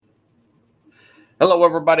Hello,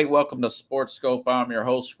 everybody. Welcome to Sports Scope. I'm your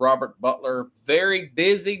host, Robert Butler. Very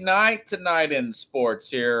busy night tonight in sports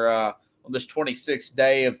here on this 26th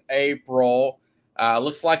day of April.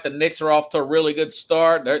 Looks like the Knicks are off to a really good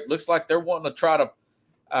start. Looks like they're wanting to try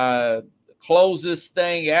to close this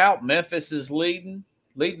thing out. Memphis is leading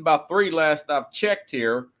by 3 last I've checked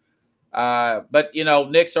here. But,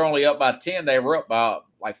 Knicks are only up by 10. They were up by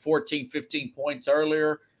like 14, 15 points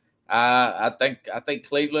earlier. I think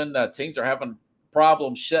Cleveland teams are having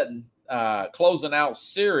problems closing out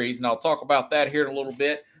series, and I'll talk about that here in a little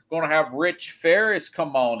bit. Going to have Rich Ferris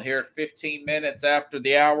come on here at 15 minutes after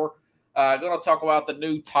the hour. Going to talk about the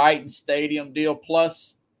new Titan Stadium deal.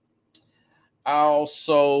 Plus,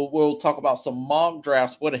 we'll talk about some mock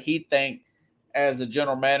drafts. What did he think as a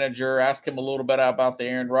general manager? Ask him a little bit about the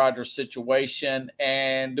Aaron Rodgers situation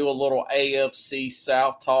and do a little AFC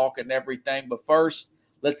South talk and everything. But first,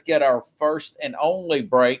 let's get our first and only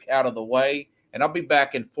break out of the way. And I'll be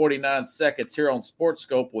back in 49 seconds here on Sports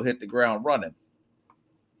Scope. We'll hit the ground running.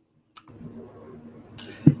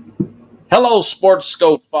 Hello, Sports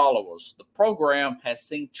Scope followers. The program has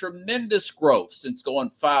seen tremendous growth since going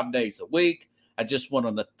 5 days a week. I just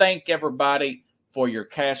wanted to thank everybody for your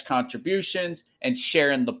cash contributions and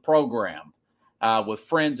sharing the program with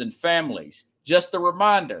friends and families. Just a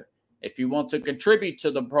reminder, if you want to contribute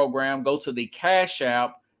to the program, go to the Cash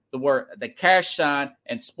App, the cash sign,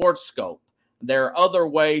 and Sports Scope. There are other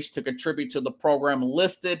ways to contribute to the program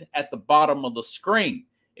listed at the bottom of the screen.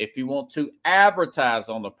 If you want to advertise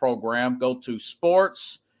on the program, go to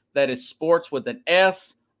sports, that is sports with an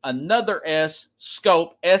S, another S,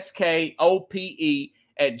 scope, SKOPE,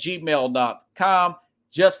 at gmail.com,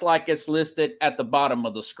 just like it's listed at the bottom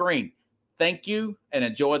of the screen. Thank you and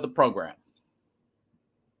enjoy the program.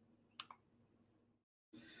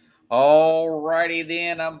 All righty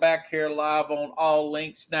then, I'm back here live on All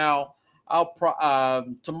Links now.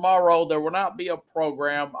 Tomorrow there will not be a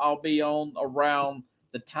program. I'll be on around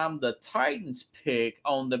the time the Titans pick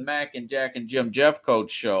on the Mac and Jack and Jim Jeffcoat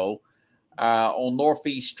show on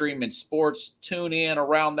Northeast Streaming Sports. Tune in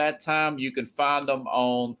around that time. You can find them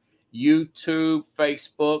on YouTube,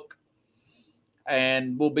 Facebook,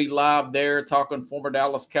 and we'll be live there talking former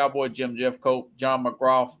Dallas Cowboy Jim Jeffcoat, John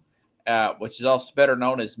McGrath, which is also better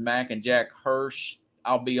known as Mac and Jack Hirsch.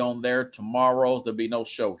 I'll be on there tomorrow. There'll be no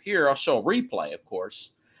show here. I'll show a replay, of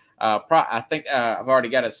course. I think I've already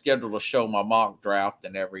got it scheduled to show my mock draft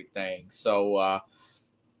and everything. So,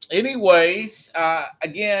 anyways,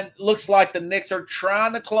 again, looks like the Knicks are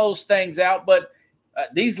trying to close things out. But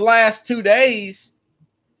these last 2 days,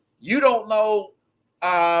 you don't know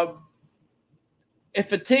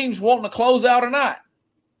if a team's wanting to close out or not.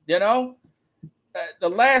 The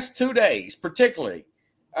last 2 days, particularly,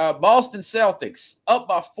 Boston Celtics up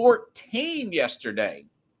by 14 yesterday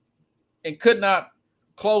and could not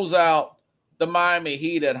close out the Miami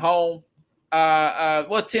Heat at home.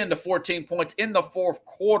 10 to 14 points in the fourth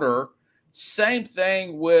quarter. Same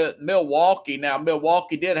thing with Milwaukee. Now,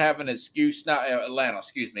 Milwaukee did have an excuse.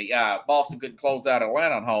 Boston couldn't close out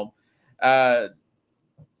Atlanta at home.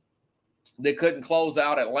 They couldn't close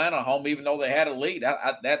out Atlanta at home, even though they had a lead.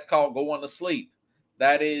 That's called going to sleep.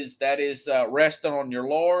 That is resting on your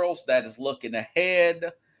laurels. That is looking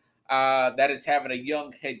ahead. That is having a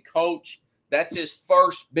young head coach. That's his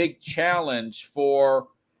first big challenge for,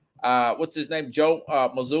 what's his name, Joe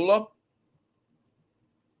Mazzulla?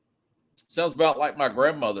 Sounds about like my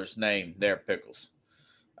grandmother's name there, Pickles.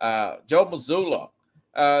 Joe Mazzulla.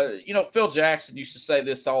 Phil Jackson used to say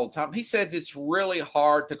this all the time. He says it's really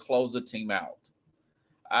hard to close a team out.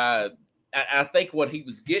 I think what he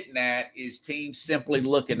was getting at is teams simply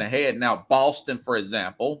looking ahead. Now, Boston, for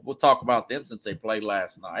example, we'll talk about them since they played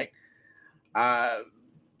last night.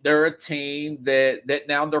 They're a team that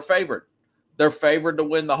now they're favored. They're favored to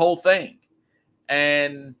win the whole thing.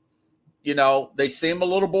 And, they seem a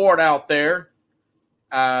little bored out there.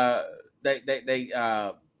 They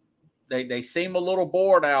seem a little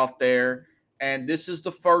bored out there. And this is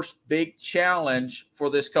the first big challenge for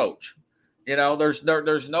this coach. There's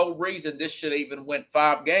no reason this should even win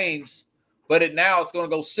 5 games, but now it's going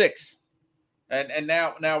to go 6. And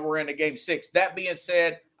now we're into game 6. That being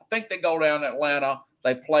said, I think they go down to Atlanta.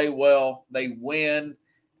 They play well. They win.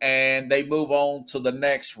 And they move on to the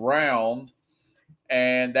next round.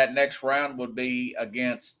 And that next round would be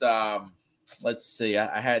against, let's see,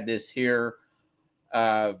 I had this here.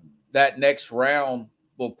 That next round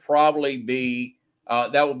will probably be,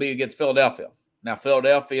 that will be against Philadelphia. Now,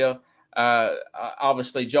 Philadelphia,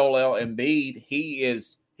 obviously Joel Embiid,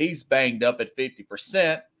 he's banged up at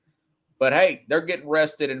 50%, but hey, they're getting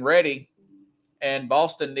rested and ready, and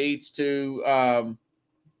Boston needs to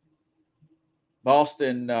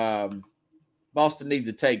Boston needs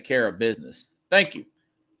to take care of business. Thank you.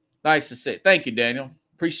 Nice to see. Thank you, Daniel.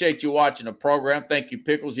 Appreciate you watching the program. Thank you,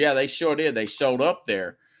 Pickles. Yeah, they sure did. They showed up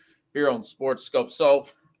there here on Sports Scope. So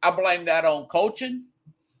I blame that on coaching.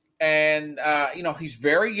 And, he's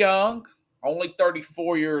very young, only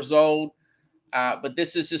 34 years old. But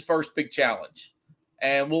this is his first big challenge.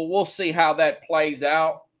 And we'll see how that plays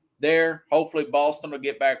out there. Hopefully Boston will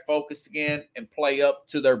get back focused again and play up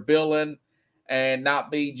to their billing and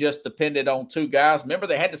not be just dependent on two guys. Remember,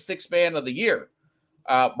 they had the sixth man of the year,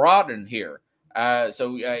 Brogdon here.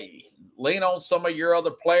 So lean on some of your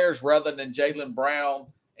other players rather than Jaylen Brown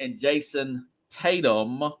and Jason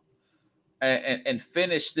Tatum and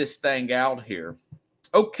finish this thing out here.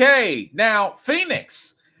 Okay, now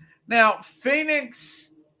Phoenix.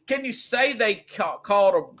 Can you say they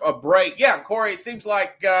called a break? Yeah, Corey, it seems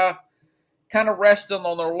like kind of resting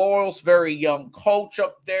on their laurels. Very young coach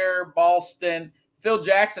up there, Boston. Phil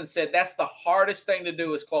Jackson said that's the hardest thing to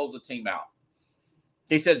do is close the team out.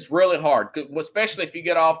 He said it's really hard, especially if you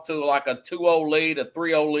get off to like a 2-0 lead, a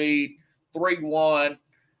 3-0 lead, 3-1.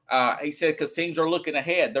 He said because teams are looking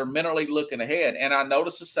ahead. They're mentally looking ahead. And I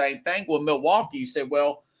noticed the same thing with Milwaukee. You said,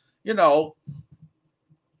 well,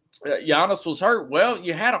 Giannis was hurt. Well,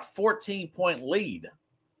 you had a 14-point lead.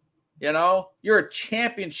 You're a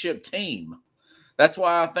championship team. That's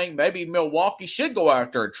why I think maybe Milwaukee should go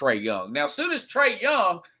after a Trae Young. Now, as soon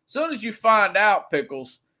as you find out,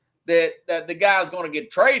 Pickles, that the guy's going to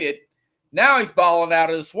get traded, now he's balling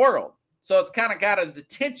out of this world. So it's kind of got his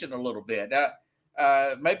attention a little bit.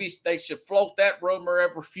 Maybe they should float that rumor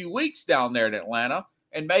every few weeks down there in Atlanta,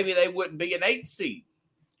 and maybe they wouldn't be an 8 seed.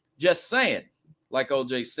 Just saying, like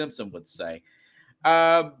O.J. Simpson would say.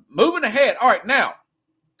 Moving ahead. All right, now,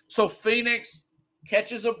 so Phoenix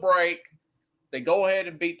catches a break. They go ahead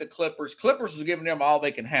and beat the Clippers. Clippers was giving them all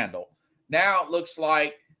they can handle. Now it looks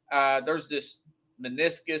like there's this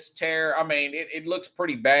meniscus tear. I mean, it looks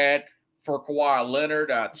pretty bad for Kawhi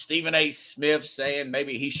Leonard. Stephen A. Smith saying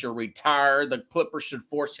maybe he should retire. The Clippers should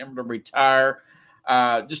force him to retire.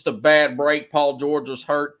 Just a bad break. Paul George was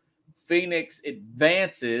hurt. Phoenix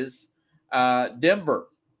advances. Denver,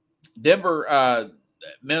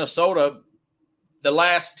 Minnesota, the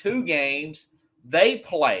last two games, they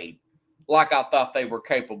played like I thought they were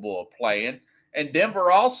capable of playing. And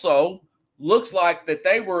Denver also looks like that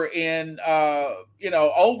they were in,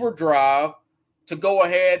 overdrive to go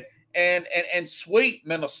ahead and sweep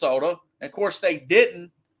Minnesota. And of course, they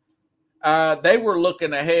didn't. They were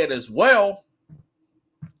looking ahead as well.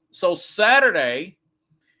 So Saturday,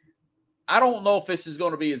 I don't know if this is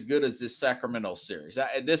going to be as good as this Sacramento series.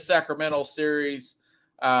 This Sacramento series,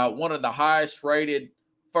 one of the highest rated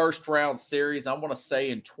first-round series, I want to say,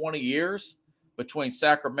 in 20 years between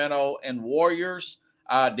Sacramento and Warriors.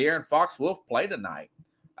 De'Aaron Fox will play tonight.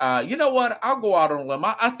 You know what? I'll go out on a limb.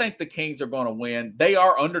 I think the Kings are going to win. They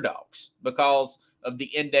are underdogs because of the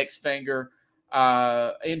index finger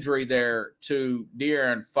injury there to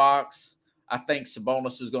De'Aaron Fox. I think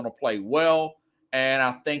Sabonis is going to play well. And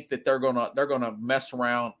I think that they're gonna mess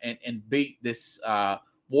around and beat this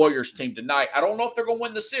Warriors team tonight. I don't know if they're gonna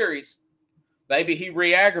win the series. Maybe he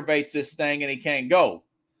re-aggravates this thing and he can't go.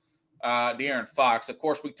 De'Aaron Fox. Of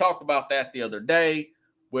course, we talked about that the other day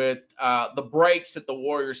with the breaks that the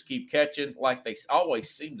Warriors keep catching, like they always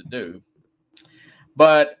seem to do.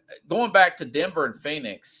 But going back to Denver and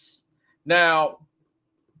Phoenix, now,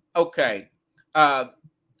 okay, the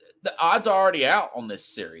odds are already out on this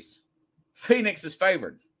series. Phoenix is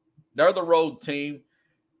favored. They're the road team.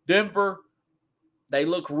 Denver, they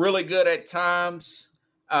look really good at times.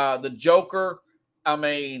 The Joker, I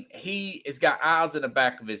mean, he has got eyes in the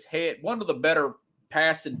back of his head. One of the better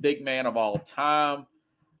passing big man of all time.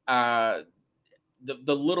 The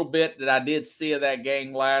little bit that I did see of that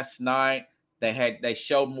game last night, they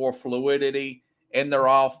showed more fluidity in their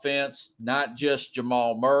offense, not just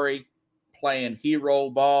Jamal Murray playing hero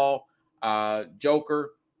ball.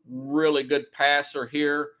 Joker, really good passer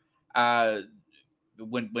here.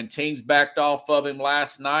 When teams backed off of him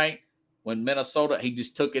last night, when Minnesota, he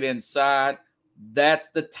just took it inside. That's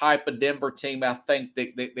the type of Denver team I think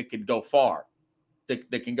that could go far.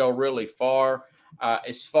 That can go really far.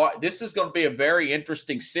 This is going to be a very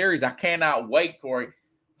interesting series. I cannot wait, Corey.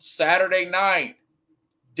 Saturday night,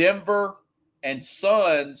 Denver and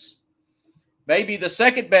Suns, maybe the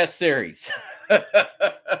second best series.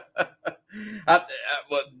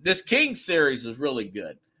 This Kings series is really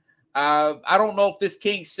good. I don't know if this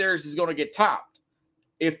Kings series is going to get topped.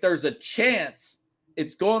 If there's a chance,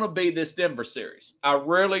 it's going to be this Denver series. I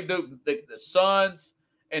really do. The Suns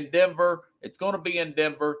and Denver, it's going to be in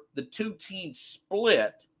Denver. The two teams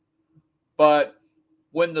split, But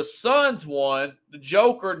when the Suns won, the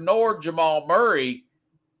Joker nor Jamal Murray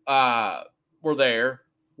were there.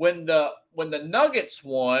 When the Nuggets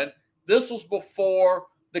won, this was before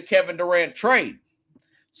the Kevin Durant trade.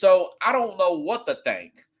 So I don't know what to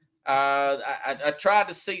think. I tried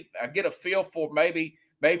to see, I get a feel for maybe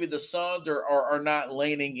the Suns are not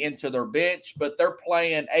leaning into their bench, but they're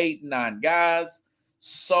playing 8 and 9 guys.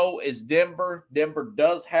 So is Denver. Denver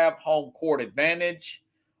does have home court advantage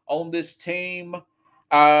on this team.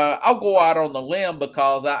 I'll go out on the limb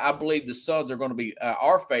because I believe the Suns are going to be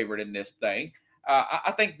our favorite in this thing.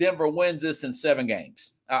 I think Denver wins this in 7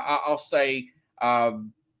 games. I'll say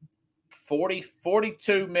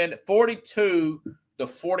 42 to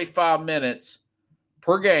 45 minutes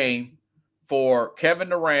per game for Kevin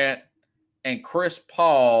Durant and Chris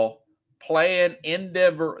Paul playing in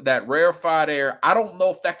Denver, that rarefied air. I don't know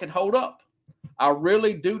if that can hold up. I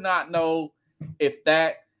really do not know if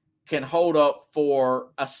that can hold up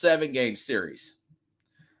for a 7-game series.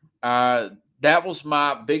 That was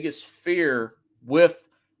my biggest fear with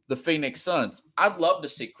the Phoenix Suns. I'd love to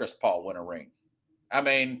see Chris Paul win a ring. I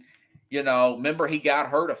mean, remember he got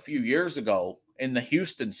hurt a few years ago in the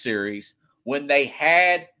Houston series when they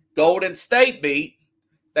had Golden State beat.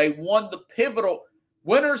 They won the pivotal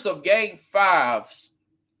winners of Game 5s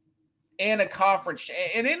in a conference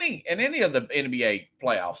in any of the NBA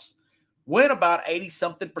playoffs. Win about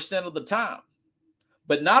 80-something% of the time,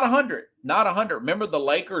 but not 100. Not 100. Remember the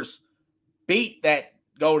Lakers beat that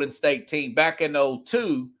Golden State team back in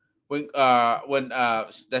 2002 when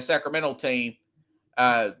the Sacramento team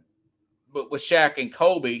with Shaq and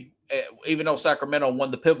Kobe, even though Sacramento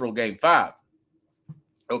won the pivotal Game 5.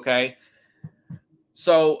 Okay,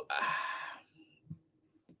 so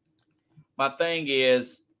my thing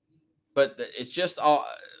is, but it's just all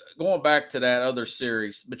going back to that other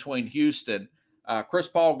series between Houston. Chris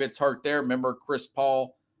Paul gets hurt there. Remember Chris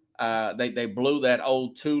Paul? They blew that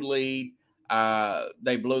 0-2 lead.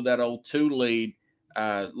 They blew that 0-2 lead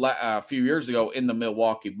a few years ago in the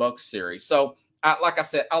Milwaukee Bucks series. So, like I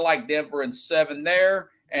said, I like Denver in 7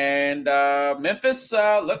 there. And Memphis,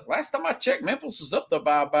 look, last time I checked, Memphis was up there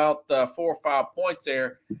by about 4 or 5 points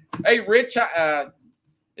there. Hey, Rich,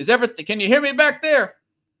 is everything? Can you hear me back there?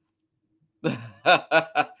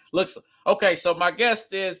 Looks okay. So my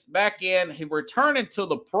guest is back in. He returning to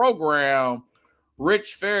the program.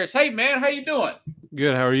 Rich Ferris. Hey, man, how you doing?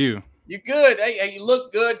 Good. How are you? You good? Hey, you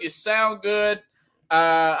look good. You sound good.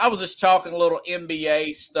 I was just talking a little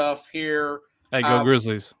NBA stuff here. Hey, go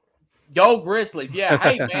Grizzlies. Go Grizzlies. Yeah.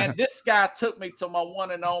 Hey, man, this guy took me to my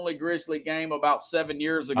one and only Grizzly game about 7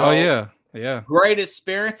 years ago. Oh, yeah. Yeah. Great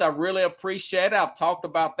experience. I really appreciate it. I've talked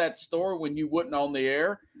about that story when you wasn't on the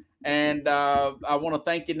air. And I want to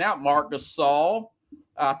thank you now, Marc Gasol.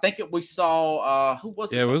 I think we saw who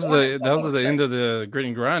was it? Yeah, that was the end of the Grit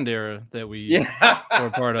and Grind era that we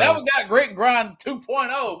were part of. That one got Grit and Grind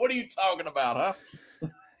 2.0. What are you talking about, huh?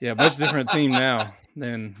 Yeah, much different team now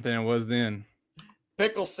than it was then.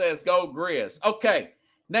 Pickle says, go Grizz. Okay,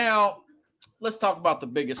 now let's talk about the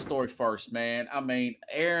biggest story first, man. I mean,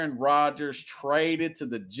 Aaron Rodgers traded to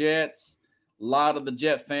the Jets. A lot of the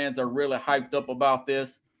Jet fans are really hyped up about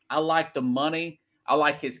this. I like the money. I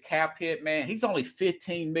like his cap hit, man. He's only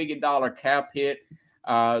 $15 million cap hit.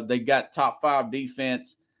 They got top 5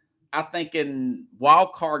 defense. I think in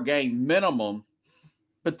wild card game minimum,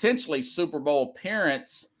 potentially Super Bowl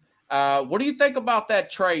appearance. What do you think about that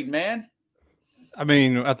trade, man? I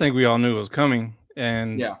mean, I think we all knew it was coming,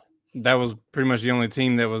 and that was pretty much the only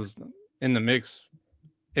team that was in the mix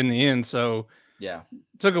in the end. So it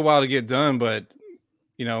took a while to get done, but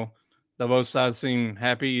both sides seem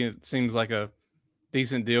happy. It seems like a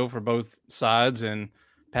decent deal for both sides, and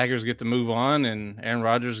Packers get to move on, and Aaron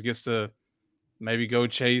Rodgers gets to maybe go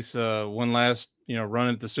chase one last run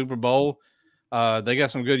at the Super Bowl. They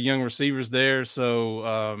got some good young receivers there,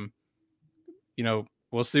 so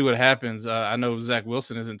we'll see what happens. I know Zach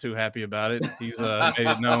Wilson isn't too happy about it. He's made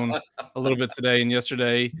it known a little bit today and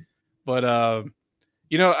yesterday, but I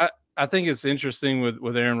think it's interesting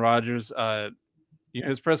with Aaron Rodgers.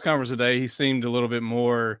 His press conference today, he seemed a little bit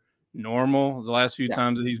more normal. The last few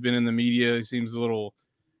times that he's been in the media, he seems a little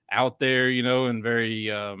out there, and very.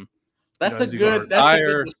 That's a good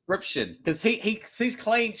description because he's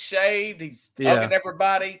clean shaved. He's hugging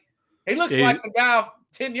everybody. He looks like the guy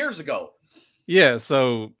 10 years ago. Yeah,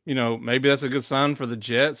 so maybe that's a good sign for the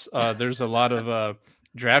Jets. There's a lot of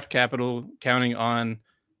draft capital counting on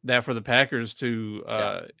that for the Packers to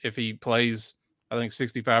if he plays. I think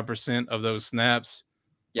 65% of those snaps,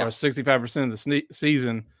 or 65% of the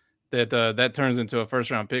season, that turns into a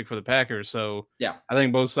first-round pick for the Packers. So I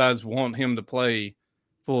think both sides want him to play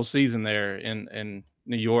full season there in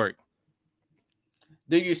New York.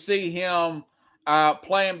 Do you see him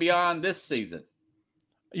playing beyond this season?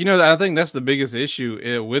 I think that's the biggest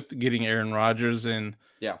issue with getting Aaron Rodgers. And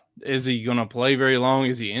is he going to play very long?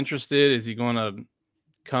 Is he interested? Is he going to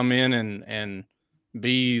come in and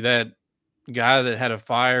be that guy that had a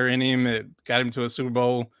fire in him that got him to a Super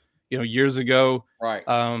Bowl, years ago? Right.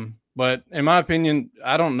 But in my opinion,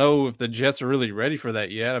 I don't know if the Jets are really ready for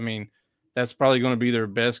that yet. I mean, that's probably going to be their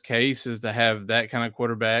best case, is to have that kind of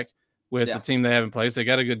quarterback with the team they have in place. They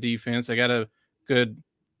got a good defense. They got a good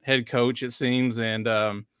head coach, it seems, and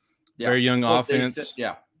very young offense.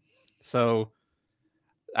 So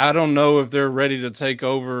I don't know if they're ready to take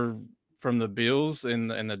over from the Bills and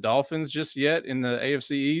the Dolphins just yet in the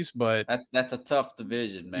AFC East, but that's a tough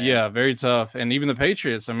division, man. Yeah, very tough. And even the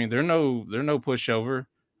Patriots, I mean, they're no pushover.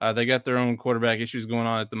 They got their own quarterback issues going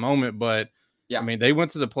on at the moment, but I mean, they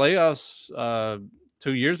went to the playoffs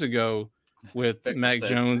 2 years ago with Mac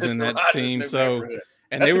Jones and that team. So,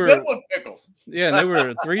 and they were a good one, Pickles. Yeah, and they were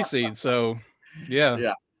a 3 seed. So,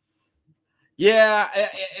 yeah.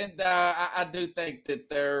 And I do think that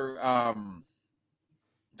they're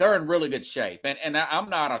in really good shape. And I'm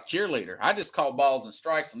not a cheerleader. I just call balls and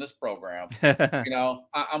strikes on this program.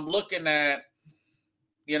 I'm looking at,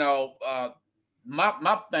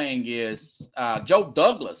 my thing is Joe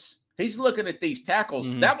Douglas. He's looking at these tackles.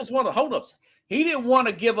 Mm-hmm. That was one of the holdups. He didn't want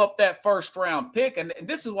to give up that first-round pick. And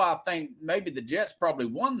this is why I think maybe the Jets probably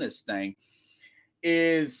won this thing,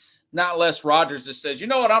 is not Les Rodgers that says, you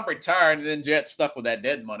know what, I'm retiring, and then Jets stuck with that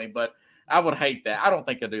dead money. But I would hate that. I don't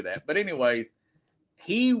think he'll do that. But anyways,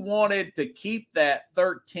 he wanted to keep that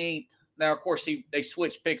 13th. Now, of course, they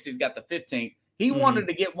switched picks. He's got the 15th. He wanted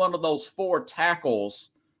to get one of those 4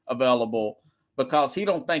 tackles available because he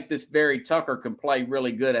don't think this Barry Tucker can play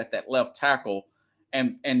really good at that left tackle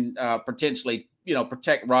and potentially,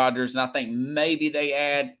 protect Rodgers. And I think maybe they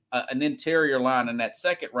add an interior line in that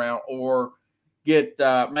second round, or get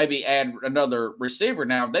maybe add another receiver.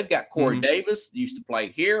 Now, they've got Corey Davis, used to play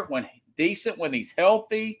here when he's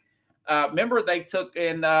healthy. Remember they took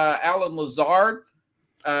in Alan Lazard.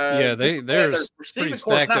 They're pretty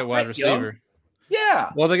stacked at wide receiver.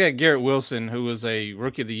 Yeah. Well, they got Garrett Wilson, who was a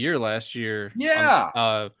Rookie of the Year last year.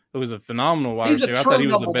 Yeah. Who was a phenomenal wide receiver. I thought he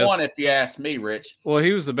was the best one, if you ask me, Rich. Well,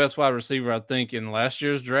 he was the best wide receiver, I think, in last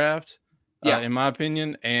year's draft. In my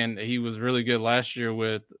opinion, and he was really good last year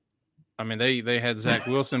with. I mean, they had Zach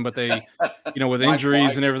Wilson, but they, with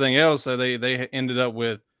injuries and everything else, so they ended up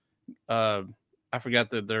with. I forgot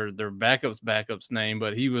their backup's name,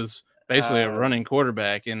 but he was basically a running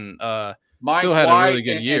quarterback, and still had a really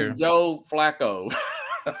good year. And Joe Flacco.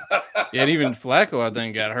 And even Flacco, I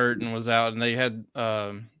think, got hurt and was out, and they had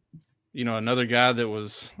another guy that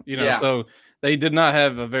was so they did not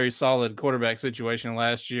have a very solid quarterback situation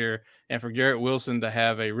last year. And for Garrett Wilson to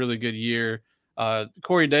have a really good year,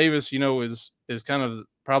 Corey Davis, is kind of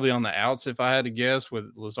probably on the outs, if I had to guess,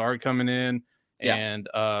 with Lazard coming in, and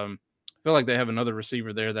I feel like they have another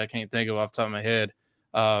receiver there that I can't think of off the top of my head.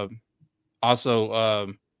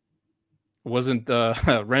 Wasn't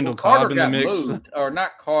Randall Cobb in the mix? Or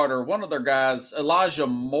not Carter, one of their guys, Elijah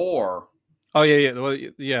Moore. Oh, yeah. Well,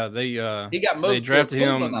 yeah, he got moved. They drafted to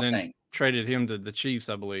him and then traded him to the Chiefs,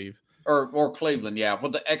 I believe. Or Cleveland,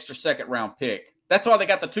 with the extra second-round pick. That's why they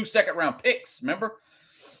got the 2 second-round picks, remember?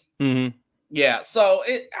 Mm-hmm. Yeah, so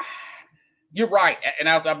you're right. And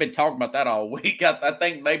I've been talking about that all week. I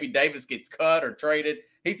think maybe Davis gets cut or traded.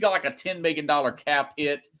 He's got like a $10 million cap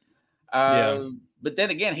hit. But then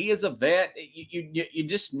again, he is a vet. You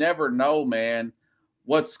just never know, man,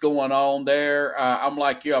 what's going on there. I'm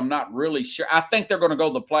like you. I'm not really sure. I think they're going to go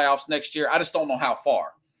to the playoffs next year. I just don't know how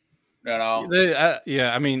far.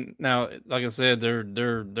 I mean, now, like I said, they're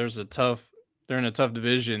in a tough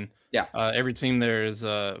division. Yeah. Every team there is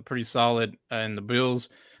pretty solid, and the Bills,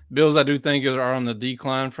 I do think, are on the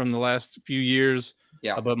decline from the last few years.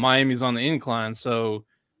 Yeah. But Miami's on the incline. So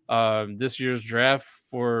this year's draft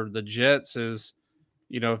for the Jets is,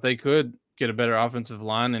 if they could get a better offensive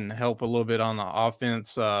line and help a little bit on the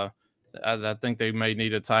offense, I think they may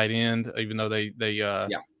need a tight end, even though they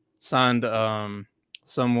signed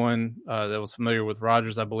someone that was familiar with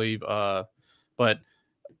Rodgers, I believe. But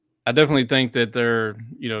I definitely think that they're,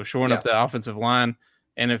 shoring up that offensive line.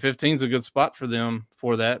 And if 15 is a good spot for them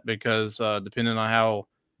for that, because depending on how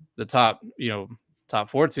the top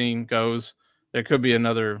 14 goes, there could be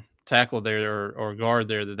another tackle there or guard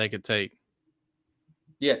there that they could take.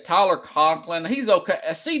 Yeah, Tyler Conklin, he's okay.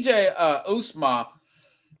 CJ Uzomah,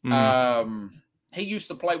 he used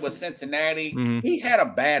to play with Cincinnati. Mm-hmm. He had a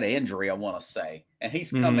bad injury, I want to say, and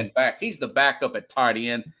he's coming back. He's the backup at tight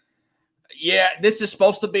end. Yeah, this is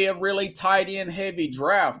supposed to be a really tight end heavy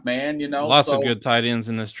draft, man. Lots of good tight ends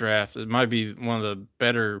in this draft. It might be one of the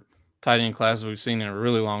better tight end classes we've seen in a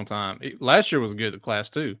really long time. Last year was a good class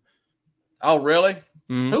too. Oh, really?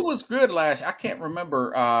 Mm-hmm. Who was good last? I can't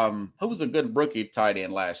remember. Who was a good rookie tight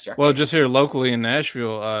end last year? Well, just here locally in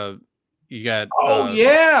Nashville, you got.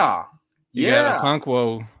 Yeah. You got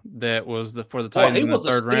Okonkwo that was for the Titans in the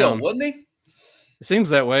third round, wasn't he? It seems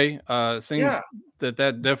that way. It seems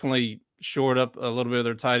that definitely shored up a little bit of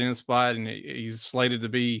their tight end spot, and he's slated to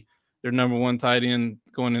be their number one tight end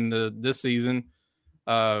going into this season.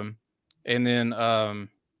 And then,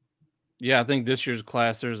 I think this year's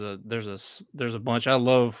class there's a bunch. I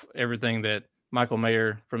love everything that Michael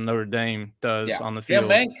Mayer from Notre Dame does on the field.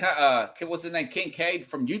 Yeah, man. What's his name? Kincaid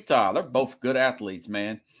from Utah. They're both good athletes,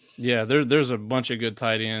 man. Yeah, there's a bunch of good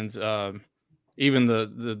tight ends. Even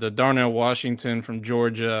the Darnell Washington from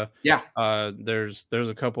Georgia. Yeah. There's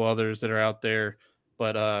a couple others that are out there,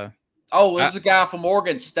 but there's a guy from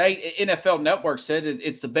Oregon State. NFL Network said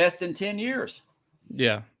it's the best in 10 years.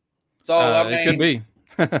 Yeah. So I mean, it could be.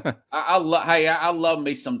 I love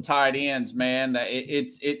me some tight ends, man.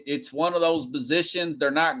 It's one of those positions.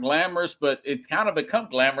 They're not glamorous, but it's kind of become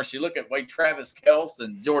glamorous. You look at the way Travis Kelce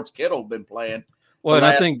and George Kittle have been playing the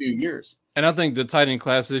last few years. And I think the tight end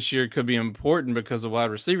class this year could be important because the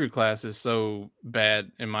wide receiver class is so bad,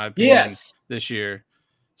 in my opinion, this year.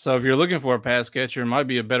 So if you're looking for a pass catcher, it might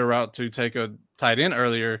be a better route to take a tight end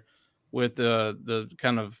earlier with the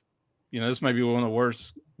kind of, this may be one of the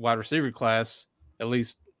worst wide receiver class, at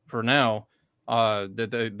least for now,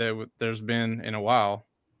 that there's been in a while.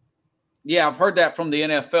 Yeah, I've heard that from the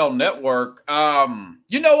NFL Network.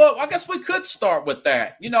 You know what? I guess we could start with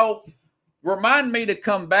that. Remind me to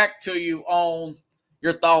come back to you on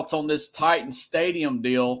your thoughts on this Titan Stadium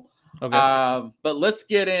deal. Okay. But let's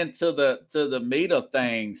get into the meat of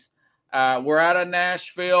things. We're out of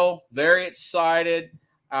Nashville, very excited.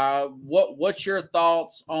 What's your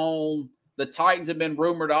thoughts on the Titans? Have been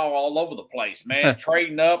rumored all over the place, man.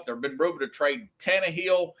 Trading up. They've been rumored to trade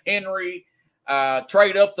Tannehill, Henry,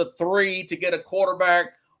 trade up to 3 to get a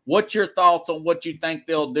quarterback. What's your thoughts on what you think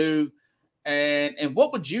they'll do? And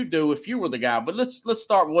what would you do if you were the guy? But let's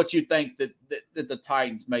start with what you think that the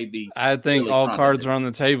Titans may be. I think all cards are on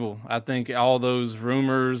the table. I think all those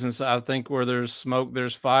rumors, and so I think where there's smoke,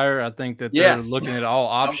 there's fire. I think that they're looking at all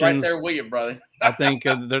options. I'm right there with you, brother. I think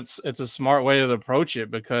it's a smart way to approach it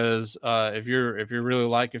because if you're really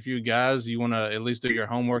like a few guys, you want to at least do your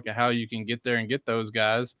homework at how you can get there and get those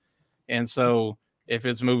guys. And so if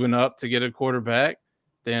it's moving up to get a quarterback,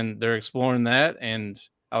 then they're exploring that. And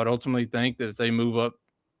I would ultimately think that if they move up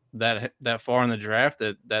that far in the draft,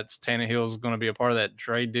 that's Tannehill is going to be a part of that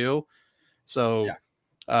trade deal. So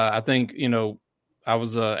I think, I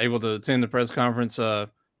was able to attend the press conference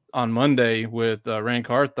on Monday with Rand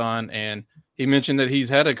Carthon, and he mentioned that he's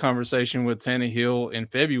had a conversation with Tannehill in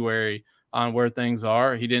February on where things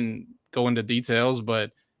are. He didn't go into details,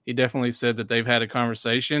 but he definitely said that they've had a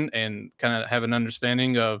conversation and kind of have an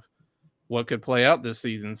understanding of what could play out this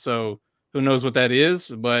season. So who knows what that is,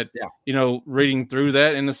 but reading through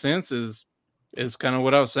that in a sense is kind of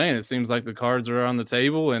what I was saying. It seems like the cards are on the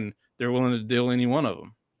table and they're willing to deal any one of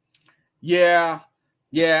them. Yeah.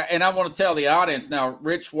 And I want to tell the audience now,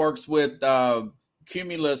 Rich works with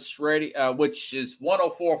Cumulus Radio, which is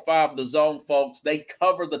 104.5 The Zone, folks. They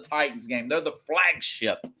cover the Titans game. They're the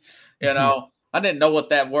flagship. I didn't know what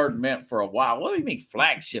that word meant for a while. What do you mean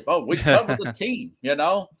flagship? Oh, we cover the team,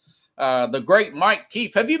 the great Mike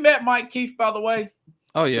Keefe. Have you met Mike Keefe, by the way?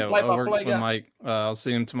 Oh, yeah. I work with Mike. I'll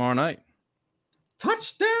see him tomorrow night.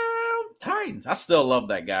 Touchdown Titans. I still love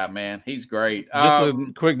that guy, man. He's great. Just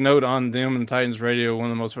a quick note on them and Titans Radio, one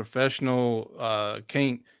of the most professional.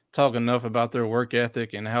 Can't talk enough about their work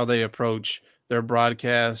ethic and how they approach their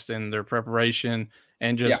broadcast and their preparation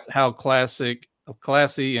and just how classy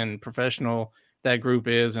and professional that group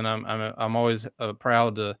is. And I'm always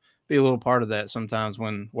proud to be a little part of that sometimes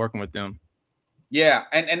when working with them. Yeah,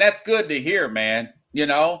 and that's good to hear, man.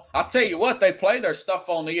 I'll tell you what, they play their stuff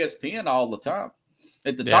on ESPN all the time.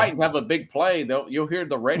 If the Titans have a big play, you'll hear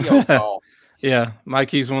the radio call. Yeah,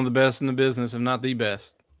 Mikey's one of the best in the business, if not the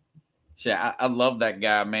best. Yeah, I love that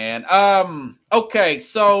guy, man. Okay,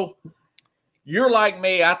 so you're like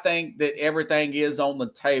me. I think that everything is on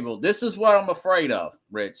the table. This is what I'm afraid of,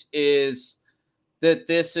 Rich, is that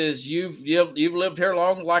this is you've lived here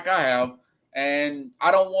long like I have, and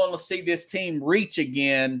I don't want to see this team reach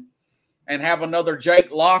again and have another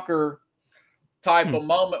Jake Locker type of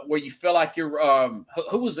moment where you feel like you're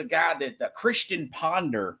who was the guy that Christian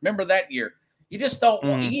Ponder, remember that year? You just don't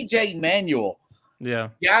want EJ Manuel. Yeah.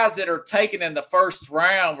 Guys that are taken in the first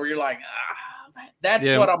round where you're like, that's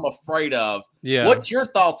what I'm afraid of. Yeah. What's your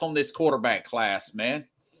thoughts on this quarterback class, man?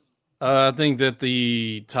 I think that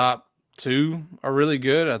the top two are really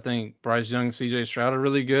good. I think Bryce Young and CJ Stroud are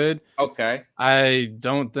really good. Okay. I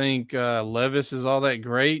don't think Levis is all that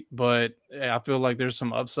great, but I feel like there's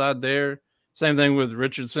some upside there. Same thing with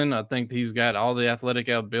Richardson. I think he's got all the athletic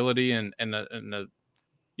ability and the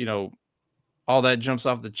you know, all that jumps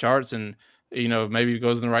off the charts. And, you know, maybe he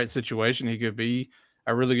goes in the right situation, he could be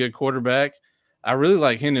a really good quarterback. I really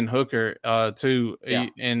like Hendon Hooker too. Yeah.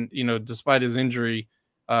 And, you know, despite his injury,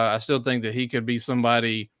 I still think that he could be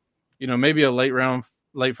somebody, you know, maybe a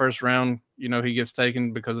late first round, you know, he gets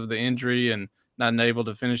taken because of the injury and not able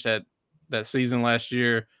to finish that season last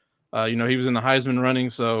year. You know, he was in the Heisman running.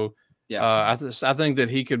 So I think that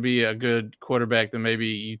he could be a good quarterback that maybe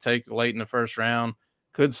you take late in the first round,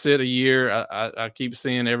 could sit a year. I keep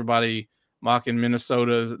seeing everybody mocking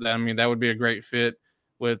Minnesota. I mean, that would be a great fit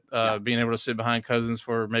with being able to sit behind Cousins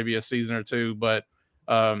for maybe a season or two. But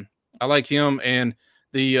I like him. And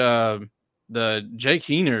the Jake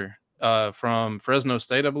Heener from Fresno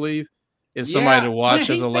State, I believe, is somebody to watch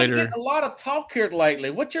as a later. He's been getting a lot of talk here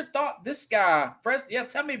lately. What's your thought? This guy,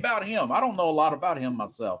 tell me about him. I don't know a lot about him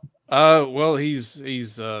myself. Well, he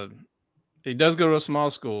does go to a small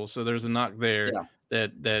school, so there's a knock there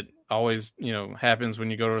that always, you know, happens when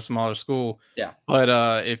you go to a smaller school. Yeah. But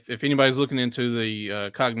if anybody's looking into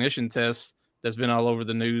the cognition test that's been all over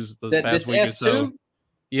the news this past week or so,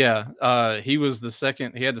 he was the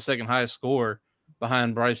second. He had the second highest score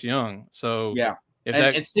behind Bryce Young. So yeah,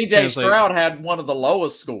 and CJ Stroud had one of the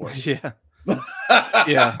lowest scores. Yeah.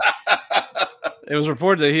 It was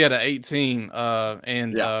reported that he had an 18,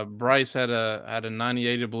 and Bryce had a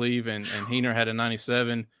 98, I believe, and Heener had a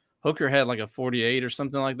 97. Hooker had like a 48 or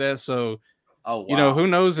something like that. So, you know, who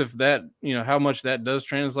knows if that, you know, how much that does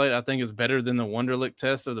translate. I think it's better than the Wonderlic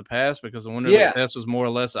test of the past, because the Wonderlic test was more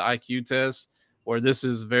or less an IQ test, where this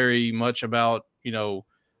is very much about, you know,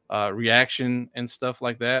 reaction and stuff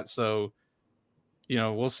like that. So, you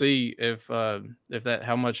know, we'll see if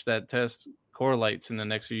how much that test correlates in the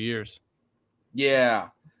next few years. Yeah.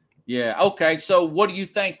 Okay. So what do you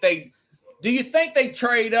think they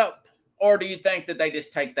trade up, or do you think that they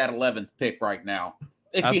just take that 11th pick right now?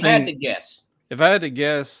 If you had to guess. If I had to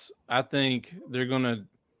guess, I think they're going to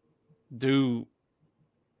do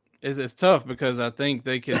it's tough, because I think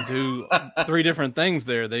they could do three different things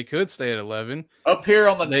there. They could stay at 11. Up here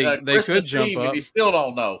on the they could jump Eve, up. And you still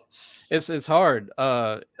don't know. It's hard.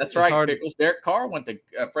 That's right, hard. Pickles. Derek Carr went to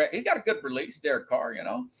he got a good release, Derek Carr, you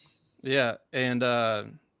know. Yeah, and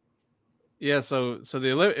so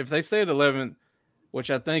if they stay at 11,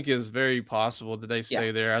 which I think is very possible that they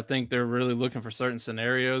stay there, I think they're really looking for certain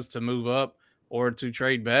scenarios to move up or to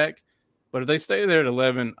trade back. But if they stay there at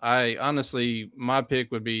 11, my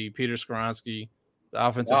pick would be Peter Skoronski, the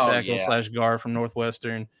offensive tackle / guard from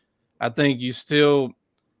Northwestern. I think you still,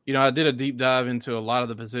 you know, I did a deep dive into a lot of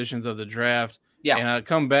the positions of the draft. Yeah. And I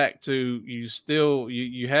come back to you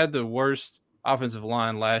had the worst offensive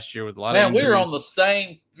line last year with a lot of injuries. We're on the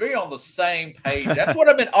same page. That's what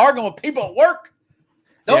I've been arguing with people at work.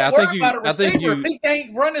 Don't worry about a receiver if he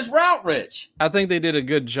can't run his route, Rich. I think they did a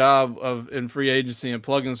good job in free agency and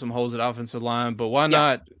plugging some holes at offensive line, but why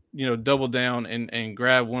not, you know, double down and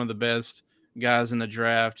grab one of the best guys in the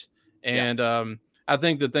draft? And I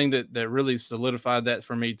think the thing that really solidified that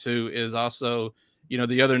for me too is also, you know,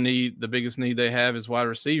 the biggest need they have is wide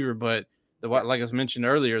receiver, but like I mentioned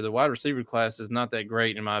earlier, the wide receiver class is not that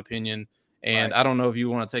great in my opinion. And I don't know if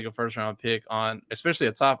you want to take a first round pick on, especially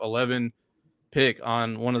a top 11 pick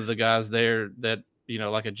on one of the guys there that, you know,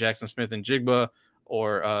 like a Jackson Smith and Jigba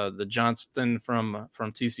or the Johnston from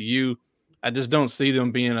TCU. I just don't see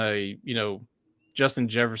them being a, you know, Justin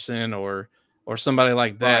Jefferson or somebody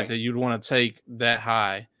like that that you'd want to take that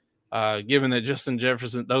high. Given that Justin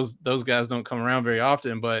Jefferson, those guys don't come around very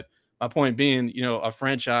often. But my point being, you know, a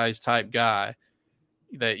franchise type guy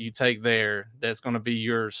that you take there that's going to be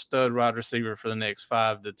your stud wide receiver for the next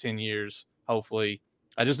 5 to 10 years, hopefully.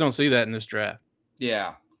 I just don't see that in this draft.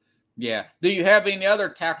 Yeah. Do you have any other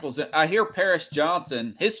tackles? I hear Paris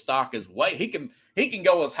Johnson, his stock is he can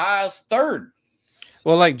go as high as third.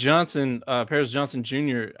 Well, like Paris Johnson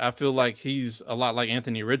Jr., I feel like he's a lot like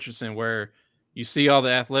Anthony Richardson, where you see all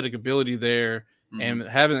the athletic ability there and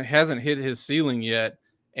hasn't hit his ceiling yet.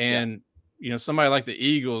 And, you know, somebody like the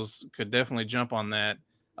Eagles could definitely jump on that,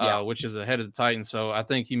 which is ahead of the Titans. So I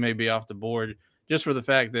think he may be off the board just for the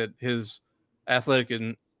fact that his athletic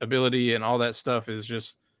and ability and all that stuff is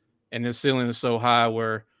just, and his ceiling is so high,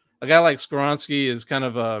 where a guy like Skoronski is kind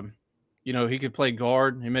of he could play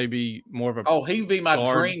guard. He may be more of a He'd be my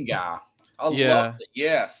guard. dream guy. I Yeah. love it.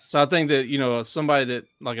 Yes. So I think that, somebody that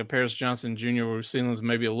like a Paris Johnson Jr. where ceilings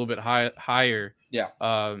maybe a little bit higher,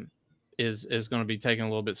 is going to be taken a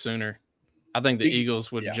little bit sooner. I think the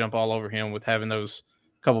Eagles would jump all over him with having those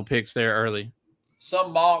couple picks there early.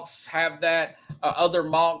 Some mocks have that. Other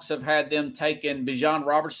mocks have had them taking Bijan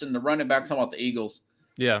Robertson, the running back. I'm talking about the Eagles.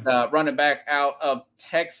 Yeah. Running back out of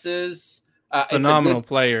Texas. Phenomenal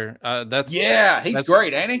player. He's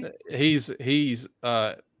great, ain't he? He's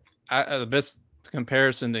the best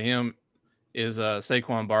comparison to him is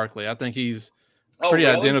Saquon Barkley. I think he's pretty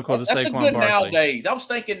identical to Saquon Barkley. That's a good nowadays. I was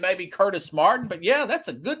thinking maybe Curtis Martin, but yeah, that's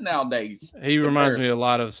a good nowadays. He reminds me a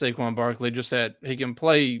lot of Saquon Barkley. Just that he can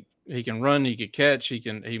play, he can run, he can catch, he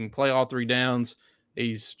can play all three downs.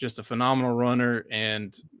 He's just a phenomenal runner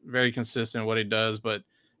and very consistent in what he does. But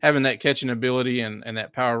having that catching ability and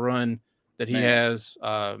that power run that he has,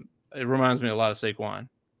 it reminds me a lot of Saquon.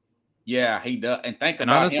 Yeah, he does. And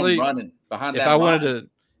honestly, him running behind that line.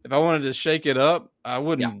 If I wanted to shake it up, I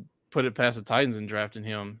wouldn't put it past the Titans in drafting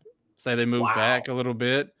him. Say they move back a little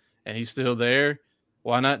bit and he's still there.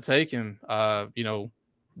 Why not take him?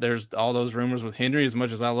 There's all those rumors with Henry, as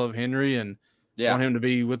much as I love Henry and want him to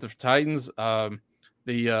be with the Titans. I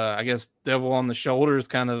guess devil on the shoulder is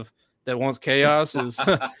kind of that wants chaos is,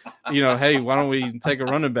 hey, why don't we take a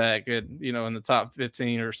running back at, in the top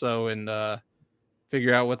 15 or so and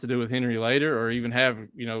figure out what to do with Henry later, or even have,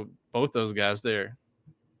 both those guys there.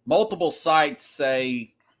 Multiple sites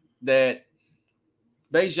say that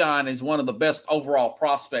Bijan is one of the best overall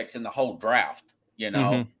prospects in the whole draft,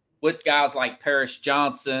 with guys like Paris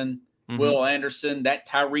Johnson, Will Anderson, that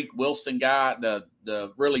Tyreek Wilson guy,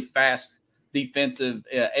 the really fast defensive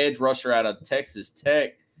edge rusher out of Texas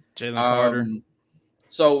Tech. Jalen Carter.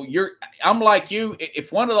 So I'm like you.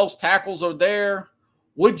 If one of those tackles are there,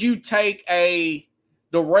 would you take a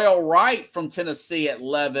Darrell Wright from Tennessee at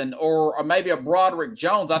 11 or maybe a Broderick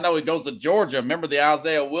Jones? I know he goes to Georgia. Remember the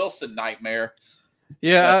Isaiah Wilson nightmare?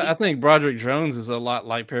 Yeah, I think Broderick Jones is a lot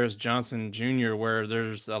like Paris Johnson Jr., where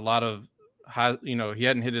there's a lot of high, he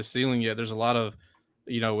hadn't hit his ceiling yet. There's a lot of,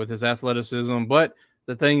 with his athleticism. But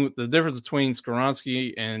the difference between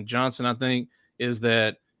Skoronski and Johnson, I think, is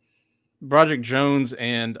that Broderick Jones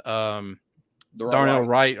and Darnell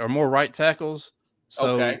Wright are more right tackles.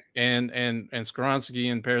 So and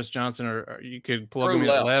Skoronski and Paris Johnson are you could plug them in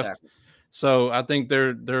at left. Tackles. So I think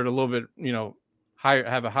they're a little bit higher,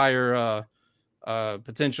 have a higher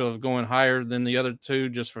potential of going higher than the other two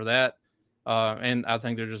just for that. And I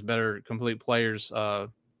think they're just better complete players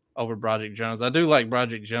over Broderick Jones. I do like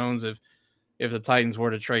Broderick Jones if the Titans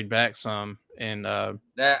were to trade back some and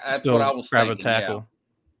that's still what I was grab thinking, a tackle.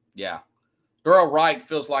 Yeah. Darrell Wright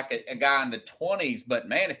feels like a guy in the 20s, but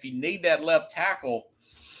man, if you need that left tackle.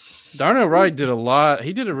 Darnell Wright did a lot.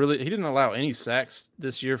 He didn't allow any sacks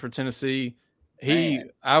this year for Tennessee.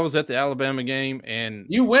 I was at the Alabama game and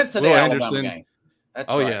you went to the Alabama game.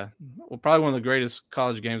 That's right. Yeah. Well, probably one of the greatest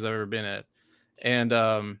college games I've ever been at. And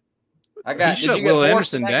did you get Will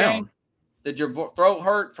Anderson down? Game? Did your throat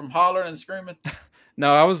hurt from hollering and screaming?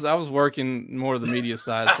 No, I was working more of the media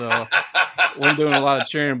side, so wasn't doing a lot of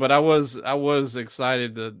cheering. But I was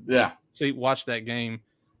excited to watch that game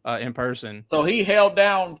in person. So he held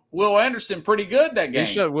down Will Anderson pretty good that game.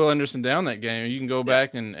 He shut Will Anderson down that game. You can go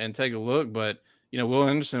back and take a look, but Will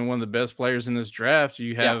Anderson, one of the best players in this draft.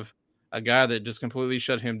 You have a guy that just completely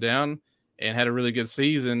shut him down and had a really good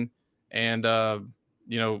season, and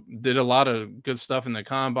did a lot of good stuff in the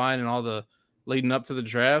combine and all the leading up to the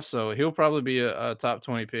draft. So he'll probably be a top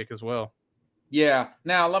 20 pick as well. Yeah.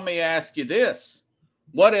 Now let me ask you this: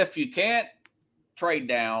 what if you can't trade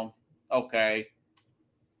down? Okay.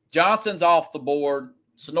 Johnson's off the board.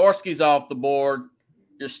 Sonorski's off the board.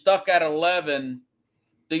 You're stuck at 11.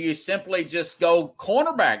 Do you simply just go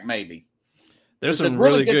cornerback maybe? There's some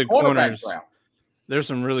really good corners. There's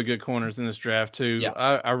some really good corners in this draft too. Yeah.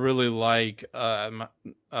 I really like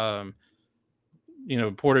Porter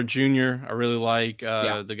Jr. I really like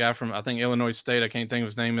the guy from I think Illinois State. I can't think of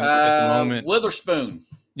his name at the moment. Witherspoon.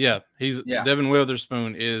 Yeah, Devin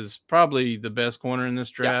Witherspoon is probably the best corner in this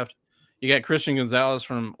draft. You got Christian Gonzalez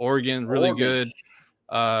from Oregon, really good.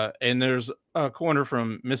 And there's a corner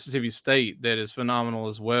from Mississippi State that is phenomenal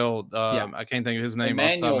as well. I can't think of his name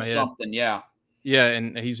off the top of my head. Something, yeah. Yeah,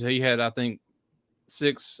 and he had I think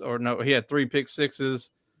he had 3 pick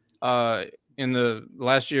sixes in the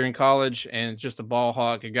last year in college, and just a ball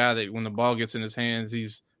hawk, a guy that when the ball gets in his hands,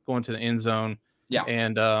 he's going to the end zone. Yeah.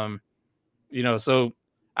 And so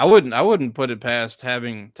I wouldn't put it past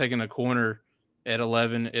having taken a corner at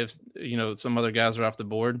 11 if some other guys are off the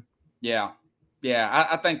board. Yeah. Yeah,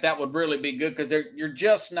 I think that would really be good because you're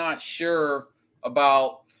just not sure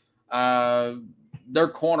about their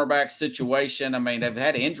cornerback situation. I mean, they've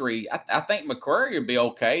had injury. I think McCrary would be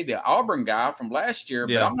okay, the Auburn guy from last year,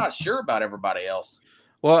 but Yeah. I'm not sure about everybody else.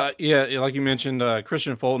 Well, yeah, like you mentioned,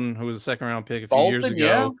 Christian Fulton, who was a second-round pick a few years Bolton,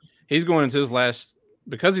 yeah. ago, he's going into his last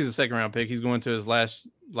because he's a second-round pick. He's going to his last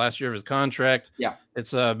year of his contract. Yeah.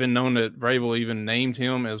 It's been known that Vrabel even named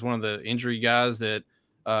him as one of the injury guys that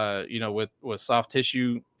with soft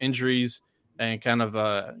tissue injuries and kind of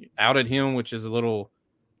outed him, which is a little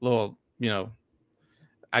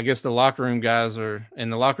I guess the locker room guys are in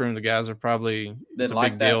the locker room. The guys are probably it's a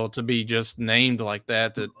big deal to be just named like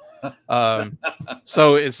that.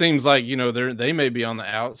 So it seems like they may be on the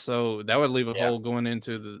out. So that would leave a hole going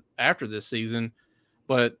into after this season.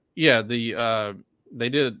 But yeah, they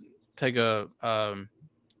did take a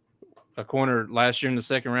corner last year in the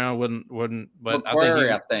second round. Wouldn't but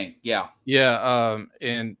McQuarrie, I think yeah.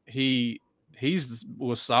 And he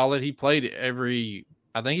was solid. He played every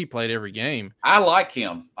game. I like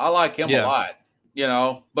him a lot,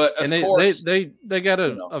 but of course they got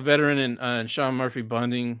a veteran in Sean Murphy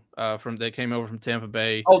Bunting that came over from Tampa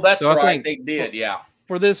Bay. Oh, that's so right. They did.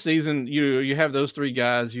 For this season, you have those three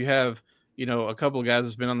guys. You have, a couple of guys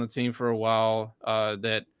that's been on the team for a while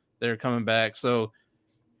that they're coming back. So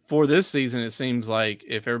for this season, it seems like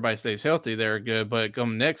if everybody stays healthy, they're good. But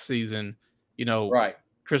come next season, right,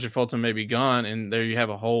 Christian Fulton may be gone, and there you have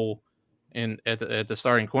a hole at the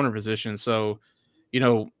starting corner position. So,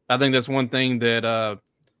 I think that's one thing that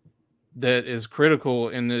is critical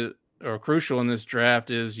crucial in this draft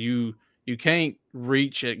is you can't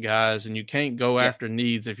reach at guys and you can't go after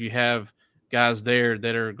needs if you have guys there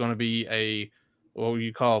that are going to be what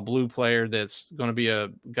you call a blue player that's going to be a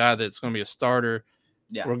guy that's going to be a starter,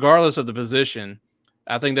 regardless of the position.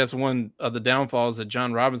 I think that's one of the downfalls that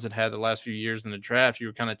John Robinson had the last few years in the draft. You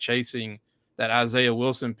were kind of chasing that Isaiah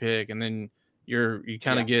Wilson pick, and then you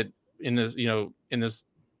kind of get in this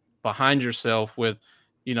behind yourself with,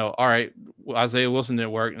 all right, Isaiah Wilson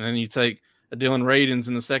didn't work, and then you take a Dylan Radins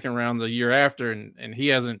in the second round the year after, and he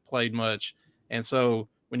hasn't played much, and so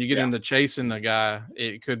when you get into chasing a guy,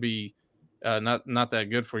 it could be not that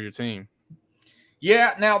good for your team.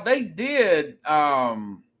 Yeah, now they did.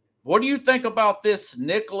 What do you think about this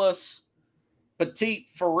Nicholas Petit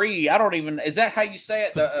Ferrer? I don't even. Is that how you say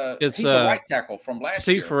it? He's a right tackle from last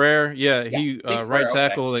year. Petit Ferrer, he right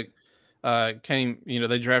tackle that came.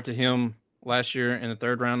 They drafted him last year in the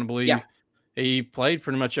third round, I believe. Yeah. He played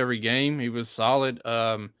pretty much every game. He was solid.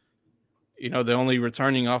 The only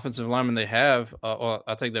returning offensive lineman they have,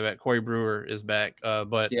 I take that back. Corey Brewer is back. So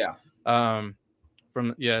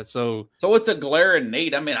it's a glaring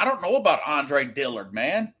need. I mean, I don't know about Andre Dillard,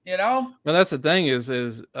 man. Well, that's the thing is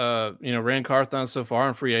Rand Carthon so far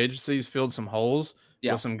in free agencies filled some holes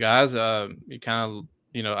with some guys. You kind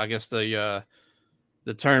of, I guess the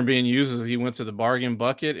term being used is he went to the bargain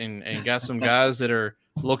bucket and got some guys that are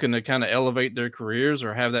looking to kind of elevate their careers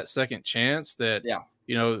or have that second chance that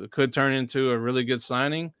could turn into a really good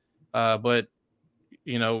signing. But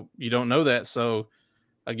you don't know that. So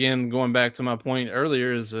again, going back to my point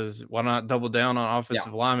earlier is why not double down on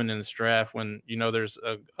offensive linemen in this draft when there's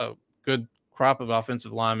a good crop of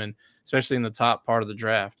offensive linemen, especially in the top part of the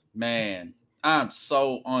draft. Man, I'm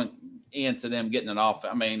so into them getting an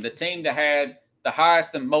offense. I mean, the team that had the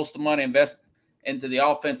highest and most money invested into the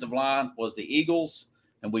offensive line was the Eagles,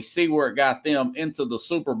 and we see where it got them into the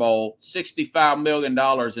Super Bowl. $65 million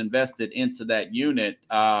invested into that unit.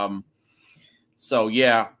 So,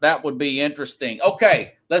 that would be interesting.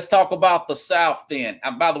 Okay, let's talk about the South then.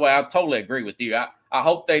 By the way, I totally agree with you. I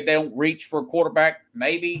hope they don't reach for a quarterback.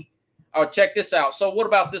 Maybe. Check this out. So what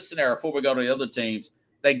about this scenario before we go to the other teams?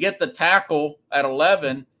 They get the tackle at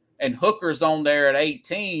 11 and Hooker's on there at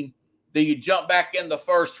 18. Do you jump back in the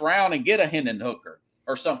first round and get a Hendon Hooker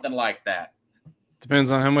or something like that?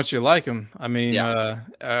 Depends on how much you like him. I mean,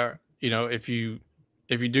 if you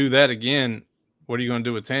do that again, what are you going to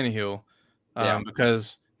do with Tannehill?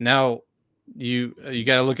 Because now you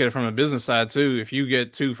got to look at it from a business side too. If you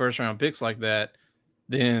get 2 first-round picks like that,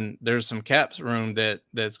 then there's some caps room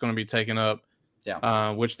that's going to be taken up,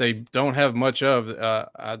 which they don't have much of.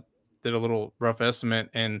 I did a little rough estimate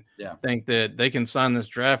and think that they can sign this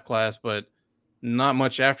draft class, but not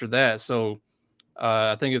much after that. So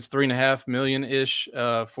I think it's $3.5 million-ish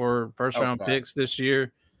for first-round picks this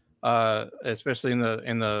year, especially in